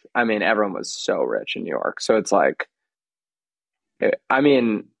rich. I mean, everyone was so rich in New York. So it's like, I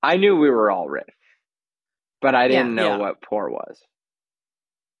mean, I knew we were all rich, but I didn't know what poor was.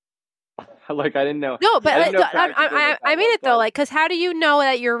 Like, I didn't know. No, but I mean it though, like, because how do you know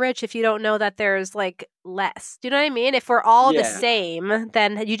that you're rich if you don't know that there's like less? Do you know what I mean? If we're all the same,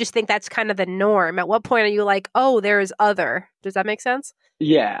 then you just think that's kind of the norm. At what point are you like, oh, there's other? Does that make sense?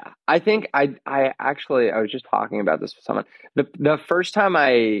 Yeah, I think I was just talking about this with someone. The first time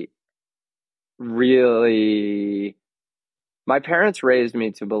my parents raised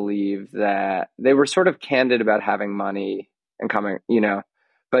me to believe that they were sort of candid about having money and coming,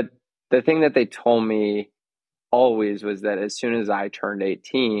 but the thing that they told me always was that as soon as I turned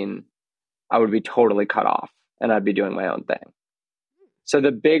 18, I would be totally cut off and I'd be doing my own thing. So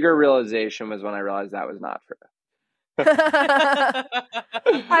the bigger realization was when I realized that was not true. I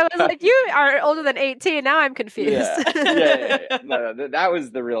was like, you are older than 18. Now I'm confused. Yeah. No, that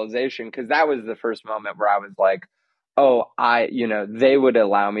was the realization, because that was the first moment where I was like, oh, they would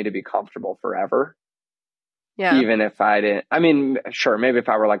allow me to be comfortable forever. Yeah. Even if I didn't, I mean, sure, maybe if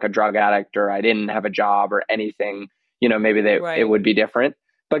I were like a drug addict or I didn't have a job or anything, maybe it would be different.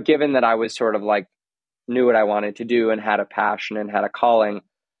 But given that I was sort of like knew what I wanted to do and had a passion and had a calling,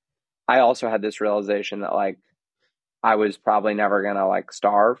 I also had this realization that like I was probably never going to like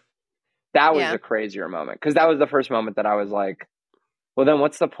starve. That was a crazier moment, because that was the first moment that I was like, well, then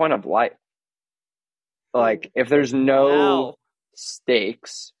what's the point of life? Like, if there's no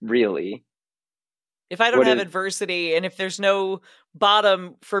stakes, really. If I don't have adversity and if there's no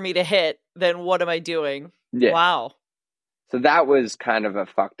bottom for me to hit, then what am I doing? Yeah. Wow. So that was kind of a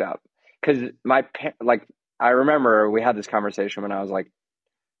fucked up, because I remember we had this conversation when I was like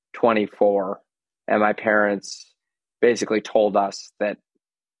 24, and my parents basically told us that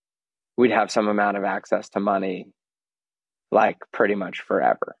we'd have some amount of access to money, like pretty much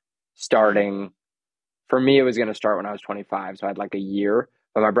forever. Starting, for me, it was going to start when I was 25. So I had like a year.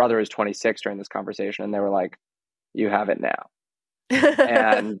 But my brother was 26 during this conversation, and they were like, you have it now.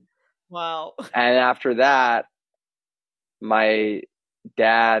 And wow. And after that, my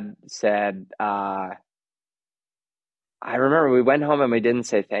dad said, I remember we went home and we didn't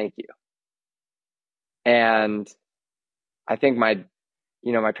say thank you. And I think my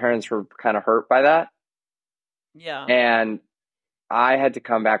parents were kind of hurt by that. Yeah. And I had to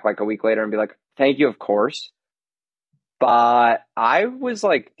come back like a week later and be like, thank you, of course. But I was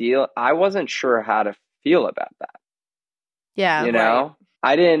like, I wasn't sure how to feel about that. Yeah. Right.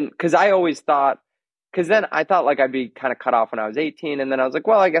 I didn't, because I always thought, because then I thought like I'd be kind of cut off when I was 18. And then I was like,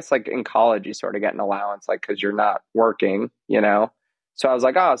 well, I guess like in college, you sort of get an allowance, like, because you're not working, So I was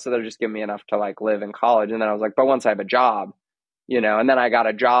like, oh, so they'll just give me enough to like live in college. And then I was like, but once I have a job, and then I got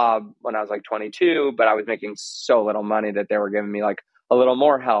a job when I was like 22, but I was making so little money that they were giving me like a little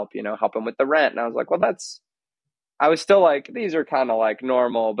more help, helping with the rent. And I was like, well, I was still like, these are kind of like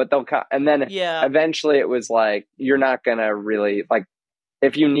normal, but and then eventually it was like, you're not going to really, like,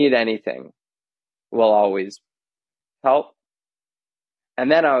 if you need anything, we'll always help.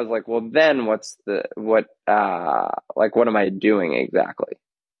 And then I was like, well, then what am I doing exactly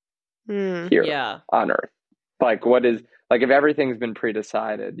here on Earth? Like, what is, like, if everything's been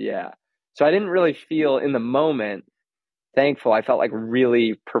pre-decided, So I didn't really feel in the moment thankful. I felt like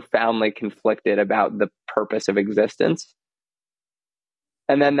really profoundly conflicted about the purpose of existence.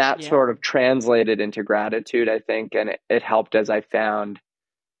 And then that sort of translated into gratitude, I think. And it helped as I found,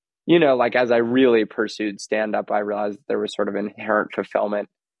 like as I really pursued stand-up, I realized there was sort of inherent fulfillment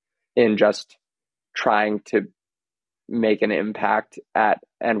in just trying to make an impact at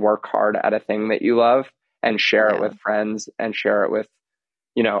and work hard at a thing that you love and share it with friends and share it with,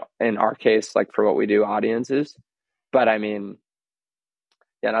 in our case, like for what we do, audiences. But I mean,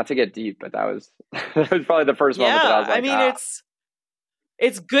 not to get deep, but that was probably the first moment that I was like,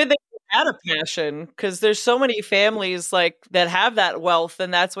 it's good that had a passion, because there's so many families like that have that wealth,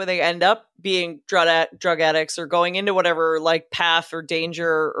 and that's why they end up being drug addicts or going into whatever like path or danger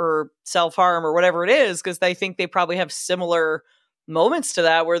or self-harm or whatever it is, because they think they probably have similar moments to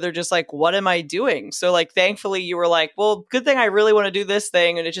that where they're just like, what am I doing? So like, thankfully you were like, well, good thing I really want to do this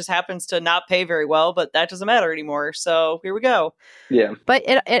thing, and it just happens to not pay very well, but that doesn't matter anymore. So here we go. Yeah. But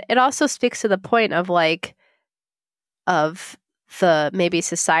it also speaks to the point of like, of the maybe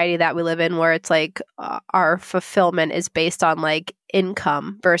society that we live in, where it's like our fulfillment is based on like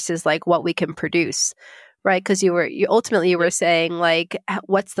income versus like what we can produce, right? Because you were saying like,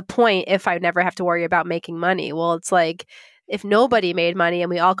 what's the point if I never have to worry about making money? Well, it's like, if nobody made money and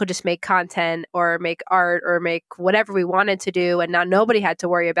we all could just make content or make art or make whatever we wanted to do, and now nobody had to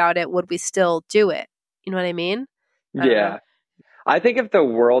worry about it, would we still do it? You know what I mean? Yeah. I think if the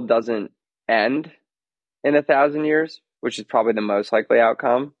world doesn't end in 1,000 years, which is probably the most likely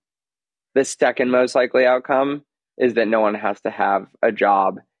outcome, the second most likely outcome is that no one has to have a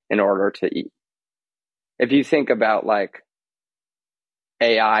job in order to eat. If you think about like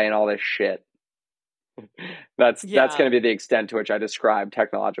AI and all this shit, that's going to be the extent to which I describe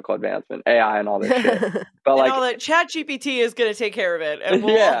technological advancement, AI and all this shit. But like, all that ChatGPT is going to take care of it, and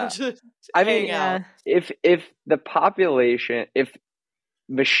we'll all just hang out. If the population, if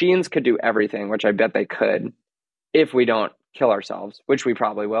machines could do everything, which I bet they could, if we don't kill ourselves, which we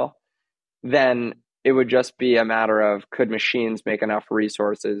probably will, then it would just be a matter of, could machines make enough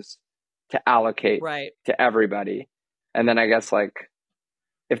resources to allocate to everybody? And then I guess like,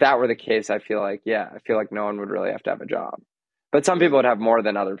 if that were the case, I feel like no one would really have to have a job. But some people would have more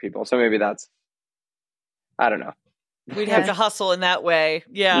than other people. So maybe that's, I don't know. We'd have to hustle in that way.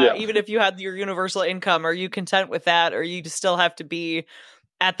 Yeah. Even if you had your universal income, are you content with that? Or you still have to be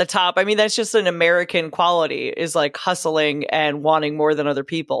at the top? I mean, that's just an American quality, is like hustling and wanting more than other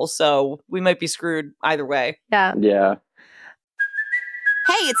people. So we might be screwed either way. Yeah. Yeah.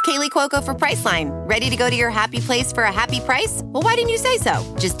 Hey, it's Kaylee Cuoco for Priceline. Ready to go to your happy place for a happy price? Well, why didn't you say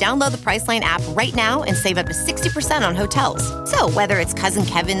so? Just download the Priceline app right now and save up to 60% on hotels. So whether it's Cousin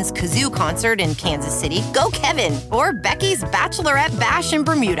Kevin's Kazoo Concert in Kansas City, go Kevin, or Becky's Bachelorette Bash in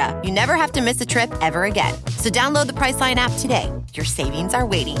Bermuda, you never have to miss a trip ever again. So download the Priceline app today. Your savings are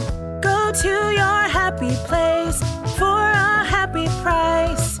waiting. Go to your happy place for a happy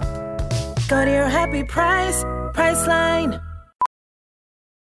price. Go to your happy price, Priceline.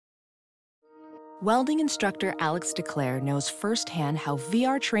 Welding instructor Alex DeClaire knows firsthand how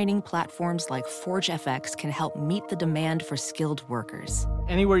VR training platforms like ForgeFX can help meet the demand for skilled workers.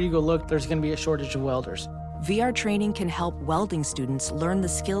 Anywhere you go look, there's going to be a shortage of welders. VR training can help welding students learn the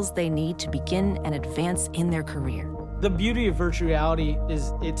skills they need to begin and advance in their career. The beauty of virtual reality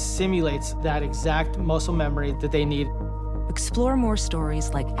is it simulates that exact muscle memory that they need. Explore more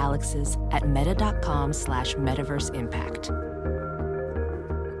stories like Alex's at meta.com/metaverseimpact.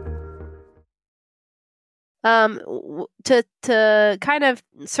 To kind of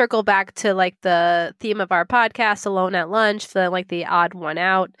circle back to like the theme of our podcast, Alone at Lunch, feeling like the odd one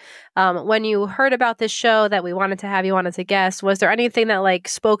out. When you heard about this show that we wanted to have you on as a guest, was there anything that like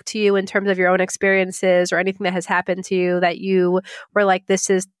spoke to you in terms of your own experiences, or anything that has happened to you that you were like,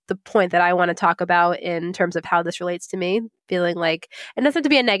 this is the point that I want to talk about in terms of how this relates to me? Feeling like, it doesn't have to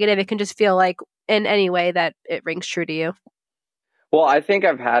be a negative, it can just feel like in any way that it rings true to you. Well, I think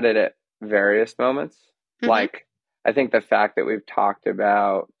I've had it at various moments. Like, I think the fact that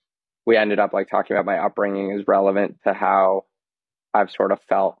we ended up like talking about my upbringing is relevant to how I've sort of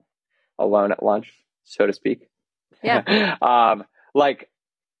felt alone at lunch, so to speak. Yeah. Like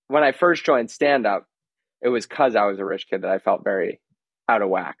when I first joined stand-up, it was because I was a rich kid that I felt very out of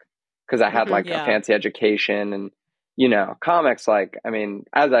whack, because I had like a fancy education, and, you know, comics, like, I mean,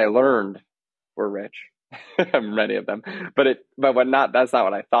 as I learned, were rich, many of them, that's not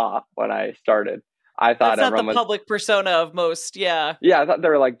what I thought when I started. I thought that's not the public persona of most. Yeah. I thought they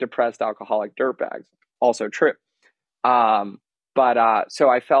were like depressed, alcoholic dirtbags. Also true. So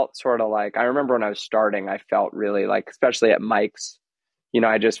I felt sort of like, I remember when I was starting, I felt really like, especially at mics, you know,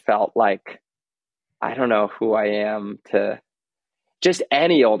 I just felt like, I don't know who I am to just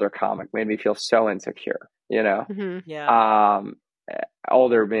any older comic made me feel so insecure, you know? Mm-hmm. Yeah.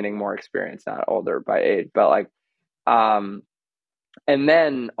 Older meaning more experienced, not older by age, but like, and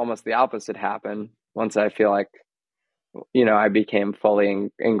then almost the opposite happened. Once I feel like, you know, I became fully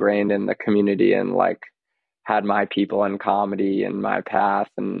ingrained in the community and like had my people in comedy and my path,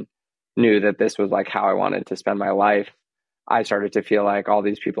 and knew that this was like how I wanted to spend my life, I started to feel like all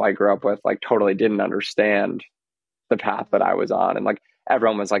these people I grew up with like totally didn't understand the path that I was on. And like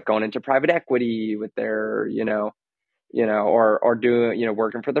everyone was like going into private equity with their, you know, or doing,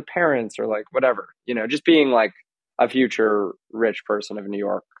 working for their parents or like whatever, just being like a future rich person of New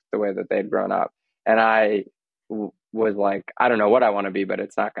York, the way that they'd grown up. And I was like, I don't know what I want to be, but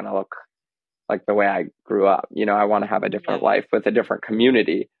it's not going to look like the way I grew up. I want to have a different life with a different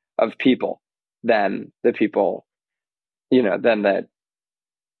community of people than the people, than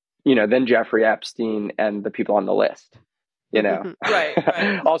Jeffrey Epstein and the people on the list,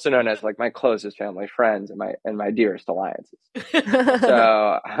 Right. Also known as like my closest family friends and my dearest alliances.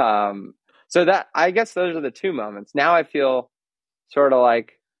 So that, I guess those are the two moments. Now I feel sort of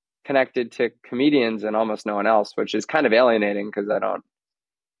like connected to comedians and almost no one else, which is kind of alienating because I don't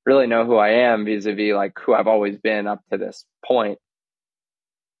really know who I am vis-a-vis like who I've always been up to this point.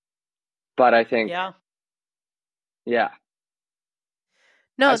 But I think, yeah.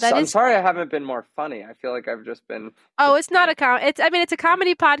 No, I'm sorry I haven't been more funny. I feel like I've just been. Oh, it's not it's a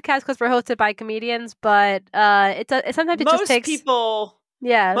comedy podcast because we're hosted by comedians, but sometimes it just takes people.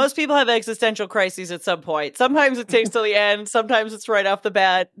 Yeah, most people have existential crises at some point. Sometimes it takes till the end. Sometimes it's right off the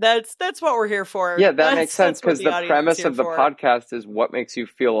bat. That's what we're here for. Yeah, that makes sense because the premise of the podcast is what makes you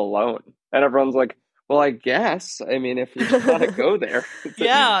feel alone, and everyone's like, well, I guess. I mean, if you want to go there.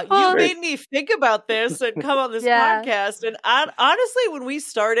 Yeah, you made me think about this and come on this podcast. And honestly, when we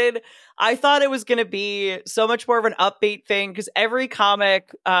started, I thought it was going to be so much more of an upbeat thing because every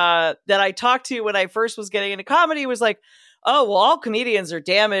comic that I talked to when I first was getting into comedy was like, oh, well, all comedians are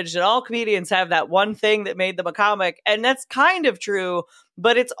damaged and all comedians have that one thing that made them a comic. And that's kind of true,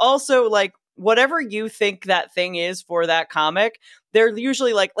 but it's also like, whatever you think that thing is for that comic, they're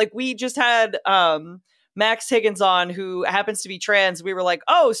usually like we just had Max Higgins on, who happens to be trans. We were like,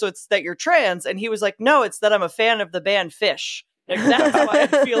 oh, so it's that you're trans. And he was like, no, it's that I'm a fan of the band Fish. Like, that's why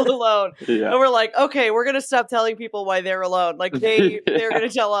I feel alone. Yeah. And we're like, okay, we're going to stop telling people why they're alone. Like they're going to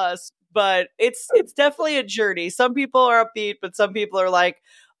tell us. But it's definitely a journey. Some people are upbeat, but some people are like,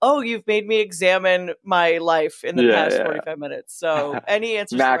 oh, you've made me examine my life in the past 45 minutes. So any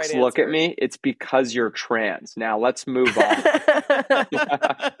answer, Max, the right look answer. at me. It's because you're trans. Now let's move on.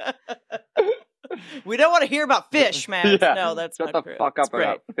 We don't want to hear about Fish, Max. Yeah. No, that's Shut not the true. fuck up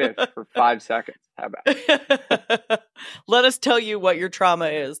about Fish for 5 seconds. How about Let us tell you what your trauma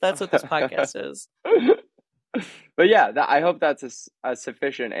is. That's what this podcast is. But yeah, I hope that's a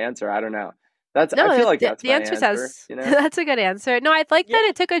sufficient answer. I don't know. I feel like that's the answer. That's a good answer. No, I like that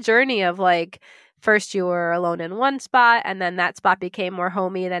it took a journey of like, first you were alone in one spot, and then that spot became more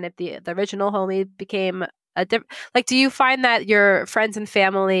homey than if the original homey became a different. Like, do you find that your friends and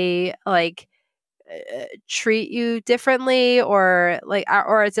family like treat you differently, or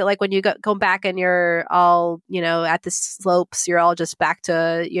is it like when you go back and you're all at the slopes, you're all just back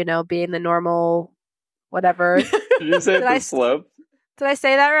to being the normal whatever? Did you say the slopes? Did I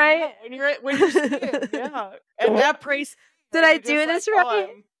say that right? When you're singing, yeah. And that praise. Did I do this right?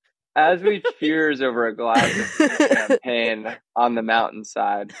 As we cheers over a glass of champagne on the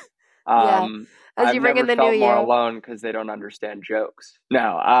mountainside, As you bring in the new year, more alone because they don't understand jokes.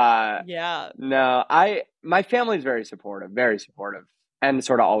 No, my family's very supportive, and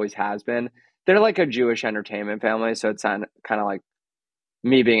sort of always has been. They're like a Jewish entertainment family, so it's kind of like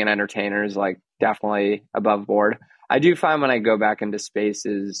me being an entertainer is like definitely above board. I do find when I go back into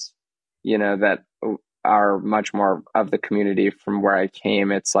spaces, that are much more of the community from where I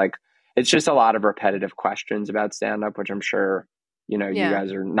came, it's just a lot of repetitive questions about stand-up, which I'm sure, you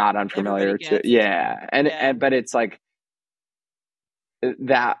guys are not unfamiliar to. Yeah. And but it's like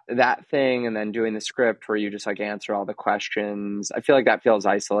that thing, and then doing the script where you just like answer all the questions. I feel like that feels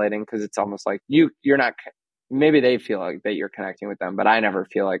isolating because it's almost like you're not, maybe they feel like that you're connecting with them, but I never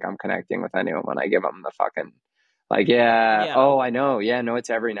feel like I'm connecting with anyone when I give them the fucking like, oh, I know. Yeah, no, it's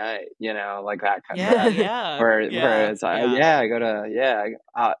every night, like that kind of yeah. Where it's like, I go to,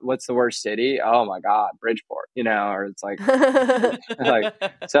 what's the worst city? Oh my God, Bridgeport, or it's like,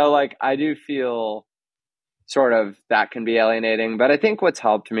 so like, I do feel sort of that can be alienating, but I think what's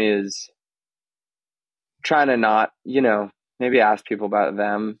helped me is trying to not, maybe ask people about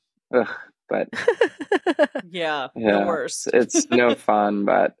them. But yeah, the worst. It's no fun,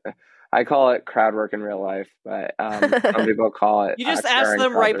 but I call it crowd work in real life, but some people call it. You just ask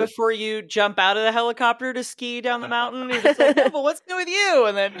them right before you jump out of the helicopter to ski down the mountain. You're just like, but what's new with you?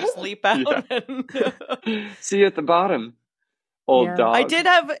 And then just leap out. And see you at the bottom, old dog. I did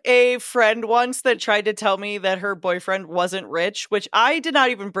have a friend once that tried to tell me that her boyfriend wasn't rich, which I did not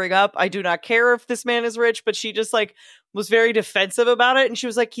even bring up. I do not care if this man is rich, but she just like was very defensive about it. And she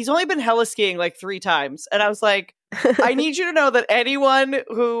was like, he's only been hella skiing like 3 times. And I was like, I need you to know that anyone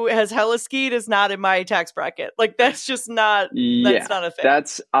who has hella skied is not in my tax bracket. Like that's just not, that's not a thing.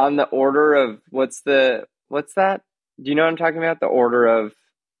 That's on the order of what's that? Do you know what I'm talking about? The order of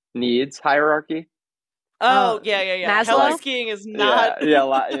needs hierarchy. Oh, yeah. Maslow? Heli skiing is not. Yeah, a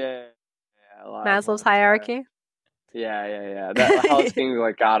lot. Yeah. A lot of Maslow's ones, hierarchy. Yeah. That hell skiing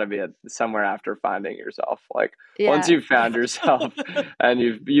like gotta be somewhere after finding yourself. Like once Yeah. you've found yourself and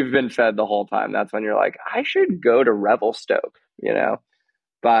you've been fed the whole time, that's when you're like, I should go to Revelstoke, you know.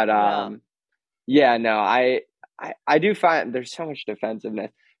 But no, I do find there's so much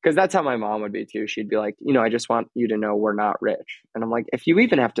defensiveness because that's how my mom would be too. She'd be like, I just want you to know we're not rich, and I'm like, if you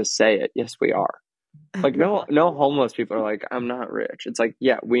even have to say it, yes, we are. Like no homeless people are like, I'm not rich. It's like,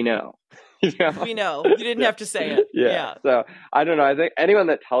 yeah, we know. We know. You didn't have to say it. Yeah. So I don't know. I think anyone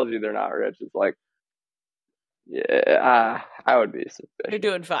that tells you they're not rich is like, yeah, I would be suspicious. You're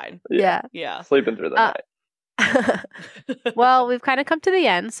doing fine. Yeah. Sleeping through the night. Well, we've kind of come to the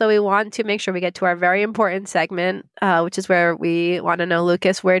end, so we want to make sure we get to our very important segment, which is where we want to know,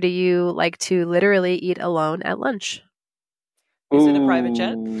 Lucas, where do you like to literally eat alone at lunch? Is it a private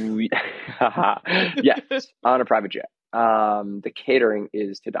jet? Yes, on a private jet. The catering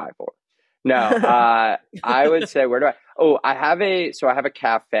is to die for. No, I would say, where do I? Oh, I have a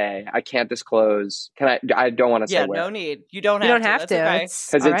cafe. I can't disclose. Can I? I don't want to say where. Yeah, no need. You don't have to.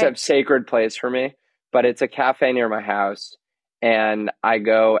 That's okay. Because it's a sacred place for me. But it's a cafe near my house, and I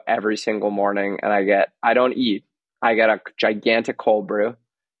go every single morning, and I don't eat. I get a gigantic cold brew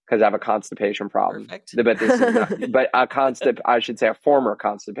because I have a constipation problem. Perfect. But this is I should say a former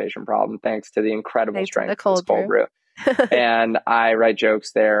constipation problem, thanks to the incredible strength of this cold brew. And I write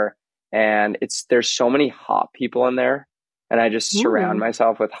jokes there, and there's so many hot people in there, and I just surround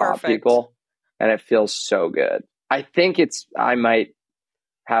myself with hot people, and it feels so good. I think I might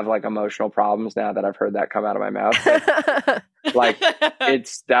have like emotional problems now that I've heard that come out of my mouth. Like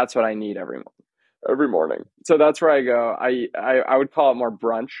that's what I need every morning. So that's where I go. I would call it more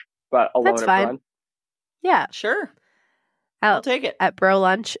brunch, but alone That's at fine. brunch. Yeah. Sure. I'll take it. At bro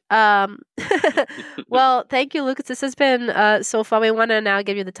lunch. Well, thank you, Lucas. This has been so fun. We want to now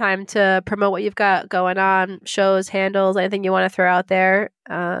give you the time to promote what you've got going on, shows, handles, anything you want to throw out there.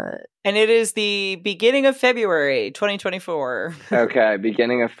 And it is the beginning of February 2024. Okay,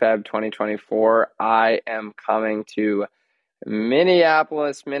 beginning of Feb 2024. I am coming to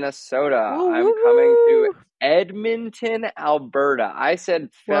Minneapolis, Minnesota. I'm coming to Edmonton, Alberta. I said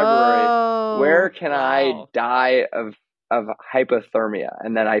February. Whoa. Where can I die of hypothermia?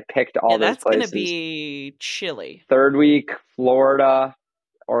 And then I picked all those places. That's going to be chilly. Third week, Florida,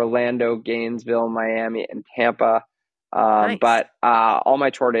 Orlando, Gainesville, Miami, and Tampa. Nice. But all my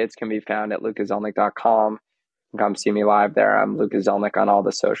tour dates can be found at lucaszelnick.com. Come see me live there. I'm Lucas Zelnick on all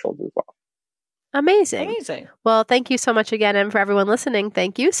the socials as well. Amazing. Well, thank you so much again. And for everyone listening,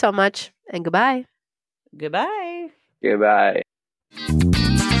 thank you so much. And goodbye. Goodbye. Goodbye.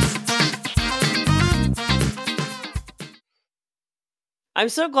 I'm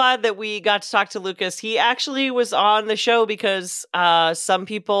so glad that we got to talk to Lucas. He actually was on the show because some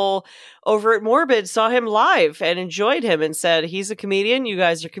people over at Morbid saw him live and enjoyed him and said, he's a comedian. You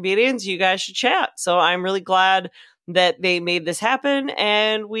guys are comedians. You guys should chat. So I'm really glad that they made this happen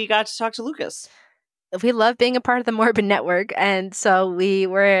and we got to talk to Lucas. We love being a part of the Morbid Network. And so we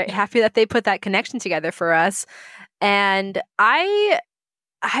were happy that they put that connection together for us. And I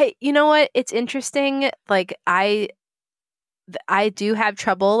you know what? It's interesting. Like I do have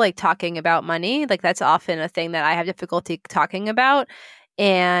trouble like talking about money. Like that's often a thing that I have difficulty talking about.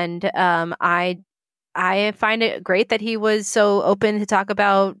 And I find it great that he was so open to talk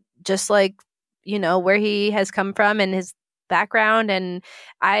about just like, where he has come from and his background. And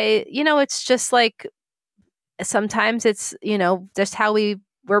it's just like sometimes it's, just how we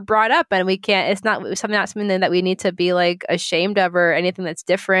were brought up and we can't, it's not something that we need to be like ashamed of or anything that's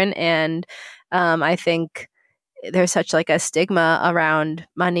different. And I think there's such like a stigma around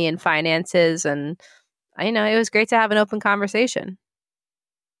money and finances. And it was great to have an open conversation.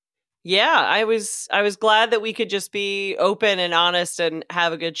 Yeah, I was glad that we could just be open and honest and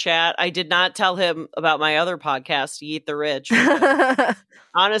have a good chat. I did not tell him about my other podcast, Yeet the Rich.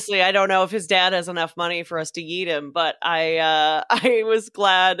 Honestly, I don't know if his dad has enough money for us to yeet him, but I was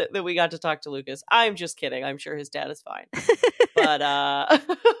glad that we got to talk to Lucas. I'm just kidding. I'm sure his dad is fine. But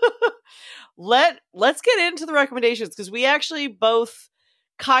let's get into the recommendations because we actually both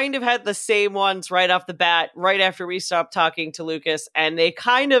kind of had the same ones right off the bat, right after we stopped talking to Lucas, and they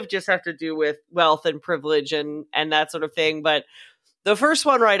kind of just have to do with wealth and privilege and that sort of thing. But The first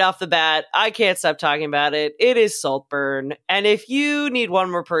one right off the bat, I can't stop talking about it. It is Saltburn. And if you need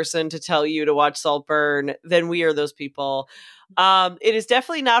one more person to tell you to watch Saltburn, then we are those people. It is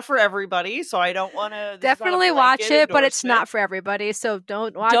definitely not for everybody, so I don't want to definitely watch it, but it's not for everybody. So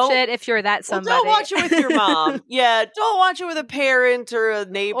don't watch it if you're that somebody. Well, don't watch it with your mom. Yeah, don't watch it with a parent or a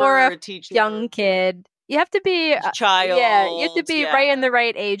neighbor or a teacher, young kid. You have to be a child. Yeah, you have to be right in the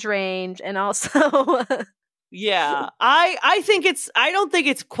right age range, and also. Yeah, I don't think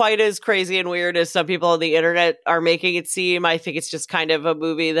it's quite as crazy and weird as some people on the internet are making it seem. I think it's just kind of a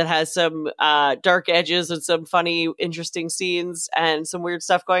movie that has some dark edges and some funny, interesting scenes and some weird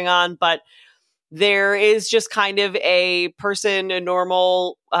stuff going on. But there is just kind of a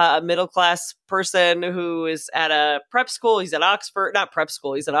normal middle-class person who is at a prep school. He's at Oxford, not prep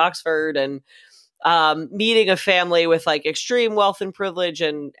school. He's at Oxford and meeting a family with like extreme wealth and privilege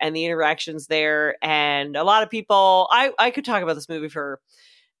and the interactions there. And a lot of people, I could talk about this movie for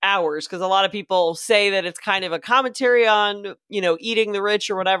hours because a lot of people say that it's kind of a commentary on, eating the rich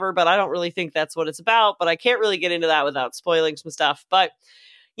or whatever, but I don't really think that's what it's about. But I can't really get into that without spoiling some stuff. But,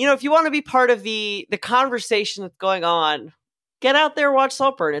 if you want to be part of the conversation that's going on, get out there, watch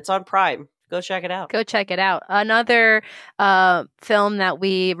Saltburn. It's on Prime. Go check it out. Go check it out. Another film that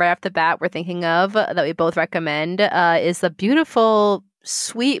we, right off the bat, we're thinking of that we both recommend is the beautiful,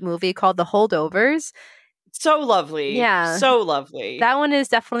 sweet movie called The Holdovers. So lovely. Yeah. So lovely. That one is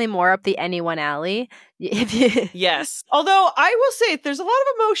definitely more up the anyone alley. Yes. Although I will say there's a lot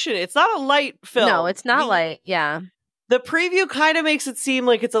of emotion. It's not a light film. No, it's not light. Yeah. The preview kind of makes it seem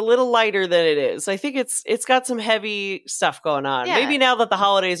like it's a little lighter than it is. I think it's got some heavy stuff going on. Yeah. Maybe now that the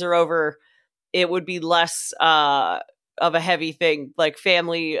holidays are over, it would be less of a heavy thing, like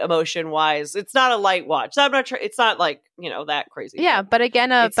family emotion wise. It's not a light watch. I'm not it's not like, that crazy. Yeah, but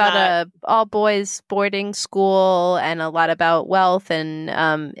again, about a all boys boarding school and a lot about wealth.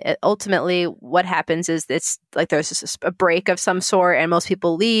 And ultimately what happens is it's like there's a break of some sort and most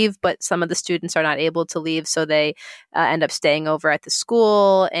people leave, but some of the students are not able to leave. So they end up staying over at the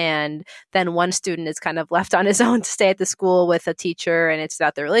school. And then one student is kind of left on his own to stay at the school with a teacher, and it's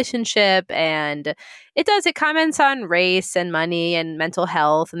about the relationship. And it comments on race and money and mental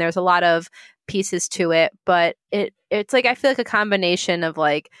health. And there's a lot of pieces to it, but it's like, I feel like a combination of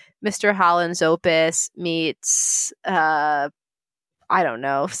like Mr. Holland's Opus meets, I don't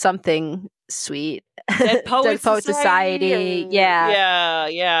know, something sweet. Dead Poet Society.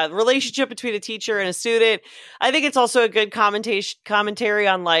 Yeah. The relationship between a teacher and a student. I think it's also a good commentary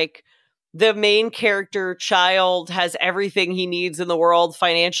on like the main character child has everything he needs in the world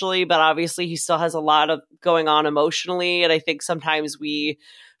financially, but obviously he still has a lot of going on emotionally. And I think sometimes we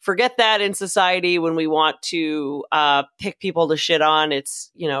forget that in society when we want to pick people to shit on.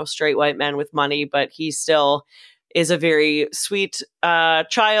 It's, straight white men with money, but he still is a very sweet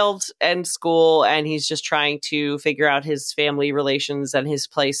child in school, and he's just trying to figure out his family relations and his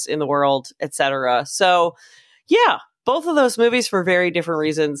place in the world, etc. So, yeah, both of those movies for very different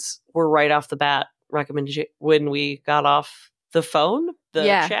reasons were right off the bat recommended when we got off the phone.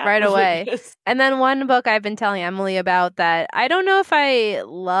 Chat right away. And then one book I've been telling Emily about that I don't know if I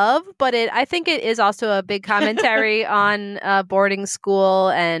love, but I think it is also a big commentary on boarding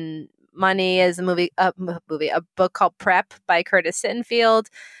school and money. Is a book called Prep by Curtis Sittenfeld.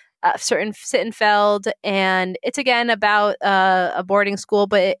 And it's again about a boarding school,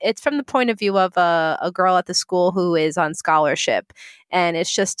 but it's from the point of view of a girl at the school who is on scholarship, and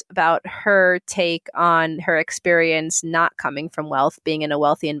it's just about her take on her experience not coming from wealth, being in a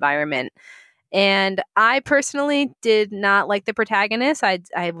wealthy environment. And I personally did not like the protagonist. I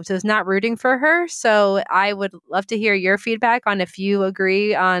was not rooting for her, so I would love to hear your feedback on if you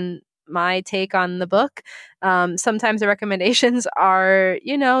agree on my take on the book. Sometimes the recommendations are,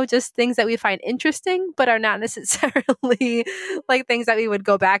 just things that we find interesting, but are not necessarily like things that we would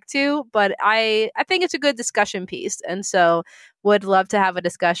go back to. But I think it's a good discussion piece. And so would love to have a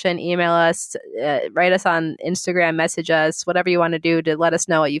discussion. Email us, write us on Instagram, message us, whatever you want to do to let us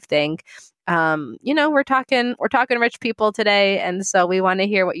know what you think. We're talking rich people today. And so we want to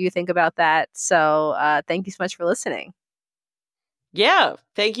hear what you think about that. So thank you so much for listening. Yeah.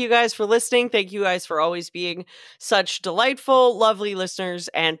 Thank you guys for listening. Thank you guys for always being such delightful, lovely listeners.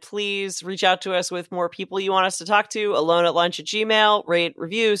 And please reach out to us with more people you want us to talk to. aloneatlunch@gmail.com. Rate,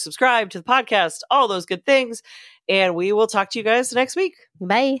 review, subscribe to the podcast, all those good things. And we will talk to you guys next week.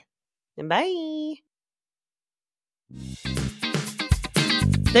 Bye. And bye.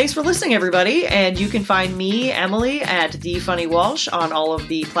 Thanks for listening, everybody. And you can find me, Emily, at DFunnyWalsh on all of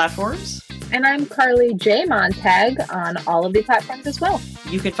the platforms. And I'm Carly J. Montag on all of the platforms as well.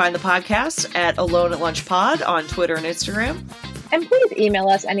 You can find the podcast at Alone at Lunch Pod on Twitter and Instagram. And please email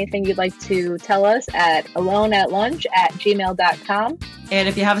us anything you'd like to tell us at aloneatlunch@gmail.com. And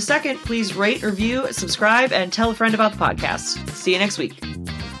if you have a second, please rate, review, subscribe, and tell a friend about the podcast. See you next week.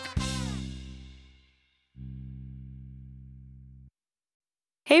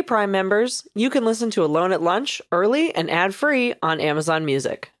 Hey, Prime members, you can listen to Alone at Lunch early and ad-free on Amazon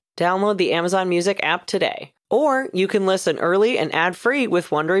Music. Download the Amazon Music app today. Or you can listen early and ad-free with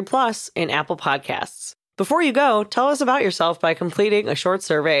Wondery Plus in Apple Podcasts. Before you go, tell us about yourself by completing a short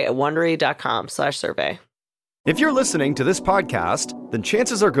survey at Wondery.com/survey. If you're listening to this podcast, then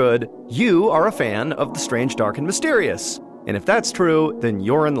chances are good you are a fan of the strange, dark, and mysterious. And if that's true, then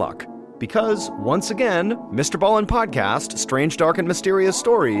you're in luck. Because, once again, Mr. Ballin Podcast, Strange, Dark, and Mysterious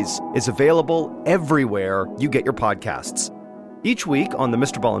Stories, is available everywhere you get your podcasts. Each week on the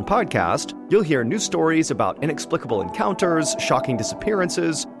Mr. Ballin Podcast, you'll hear new stories about inexplicable encounters, shocking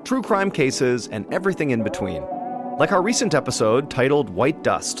disappearances, true crime cases, and everything in between. Like our recent episode titled White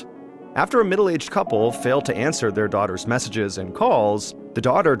Dust. After a middle-aged couple fail to answer their daughter's messages and calls, the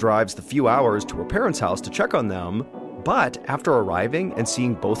daughter drives the few hours to her parents' house to check on them. But after arriving and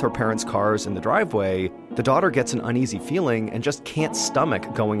seeing both her parents' cars in the driveway, the daughter gets an uneasy feeling and just can't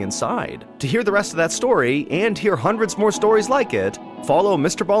stomach going inside. To hear the rest of that story and hear hundreds more stories like it, follow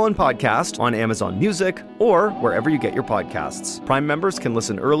Mr. Ballin Podcast on Amazon Music or wherever you get your podcasts. Prime members can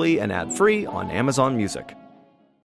listen early and ad-free on Amazon Music.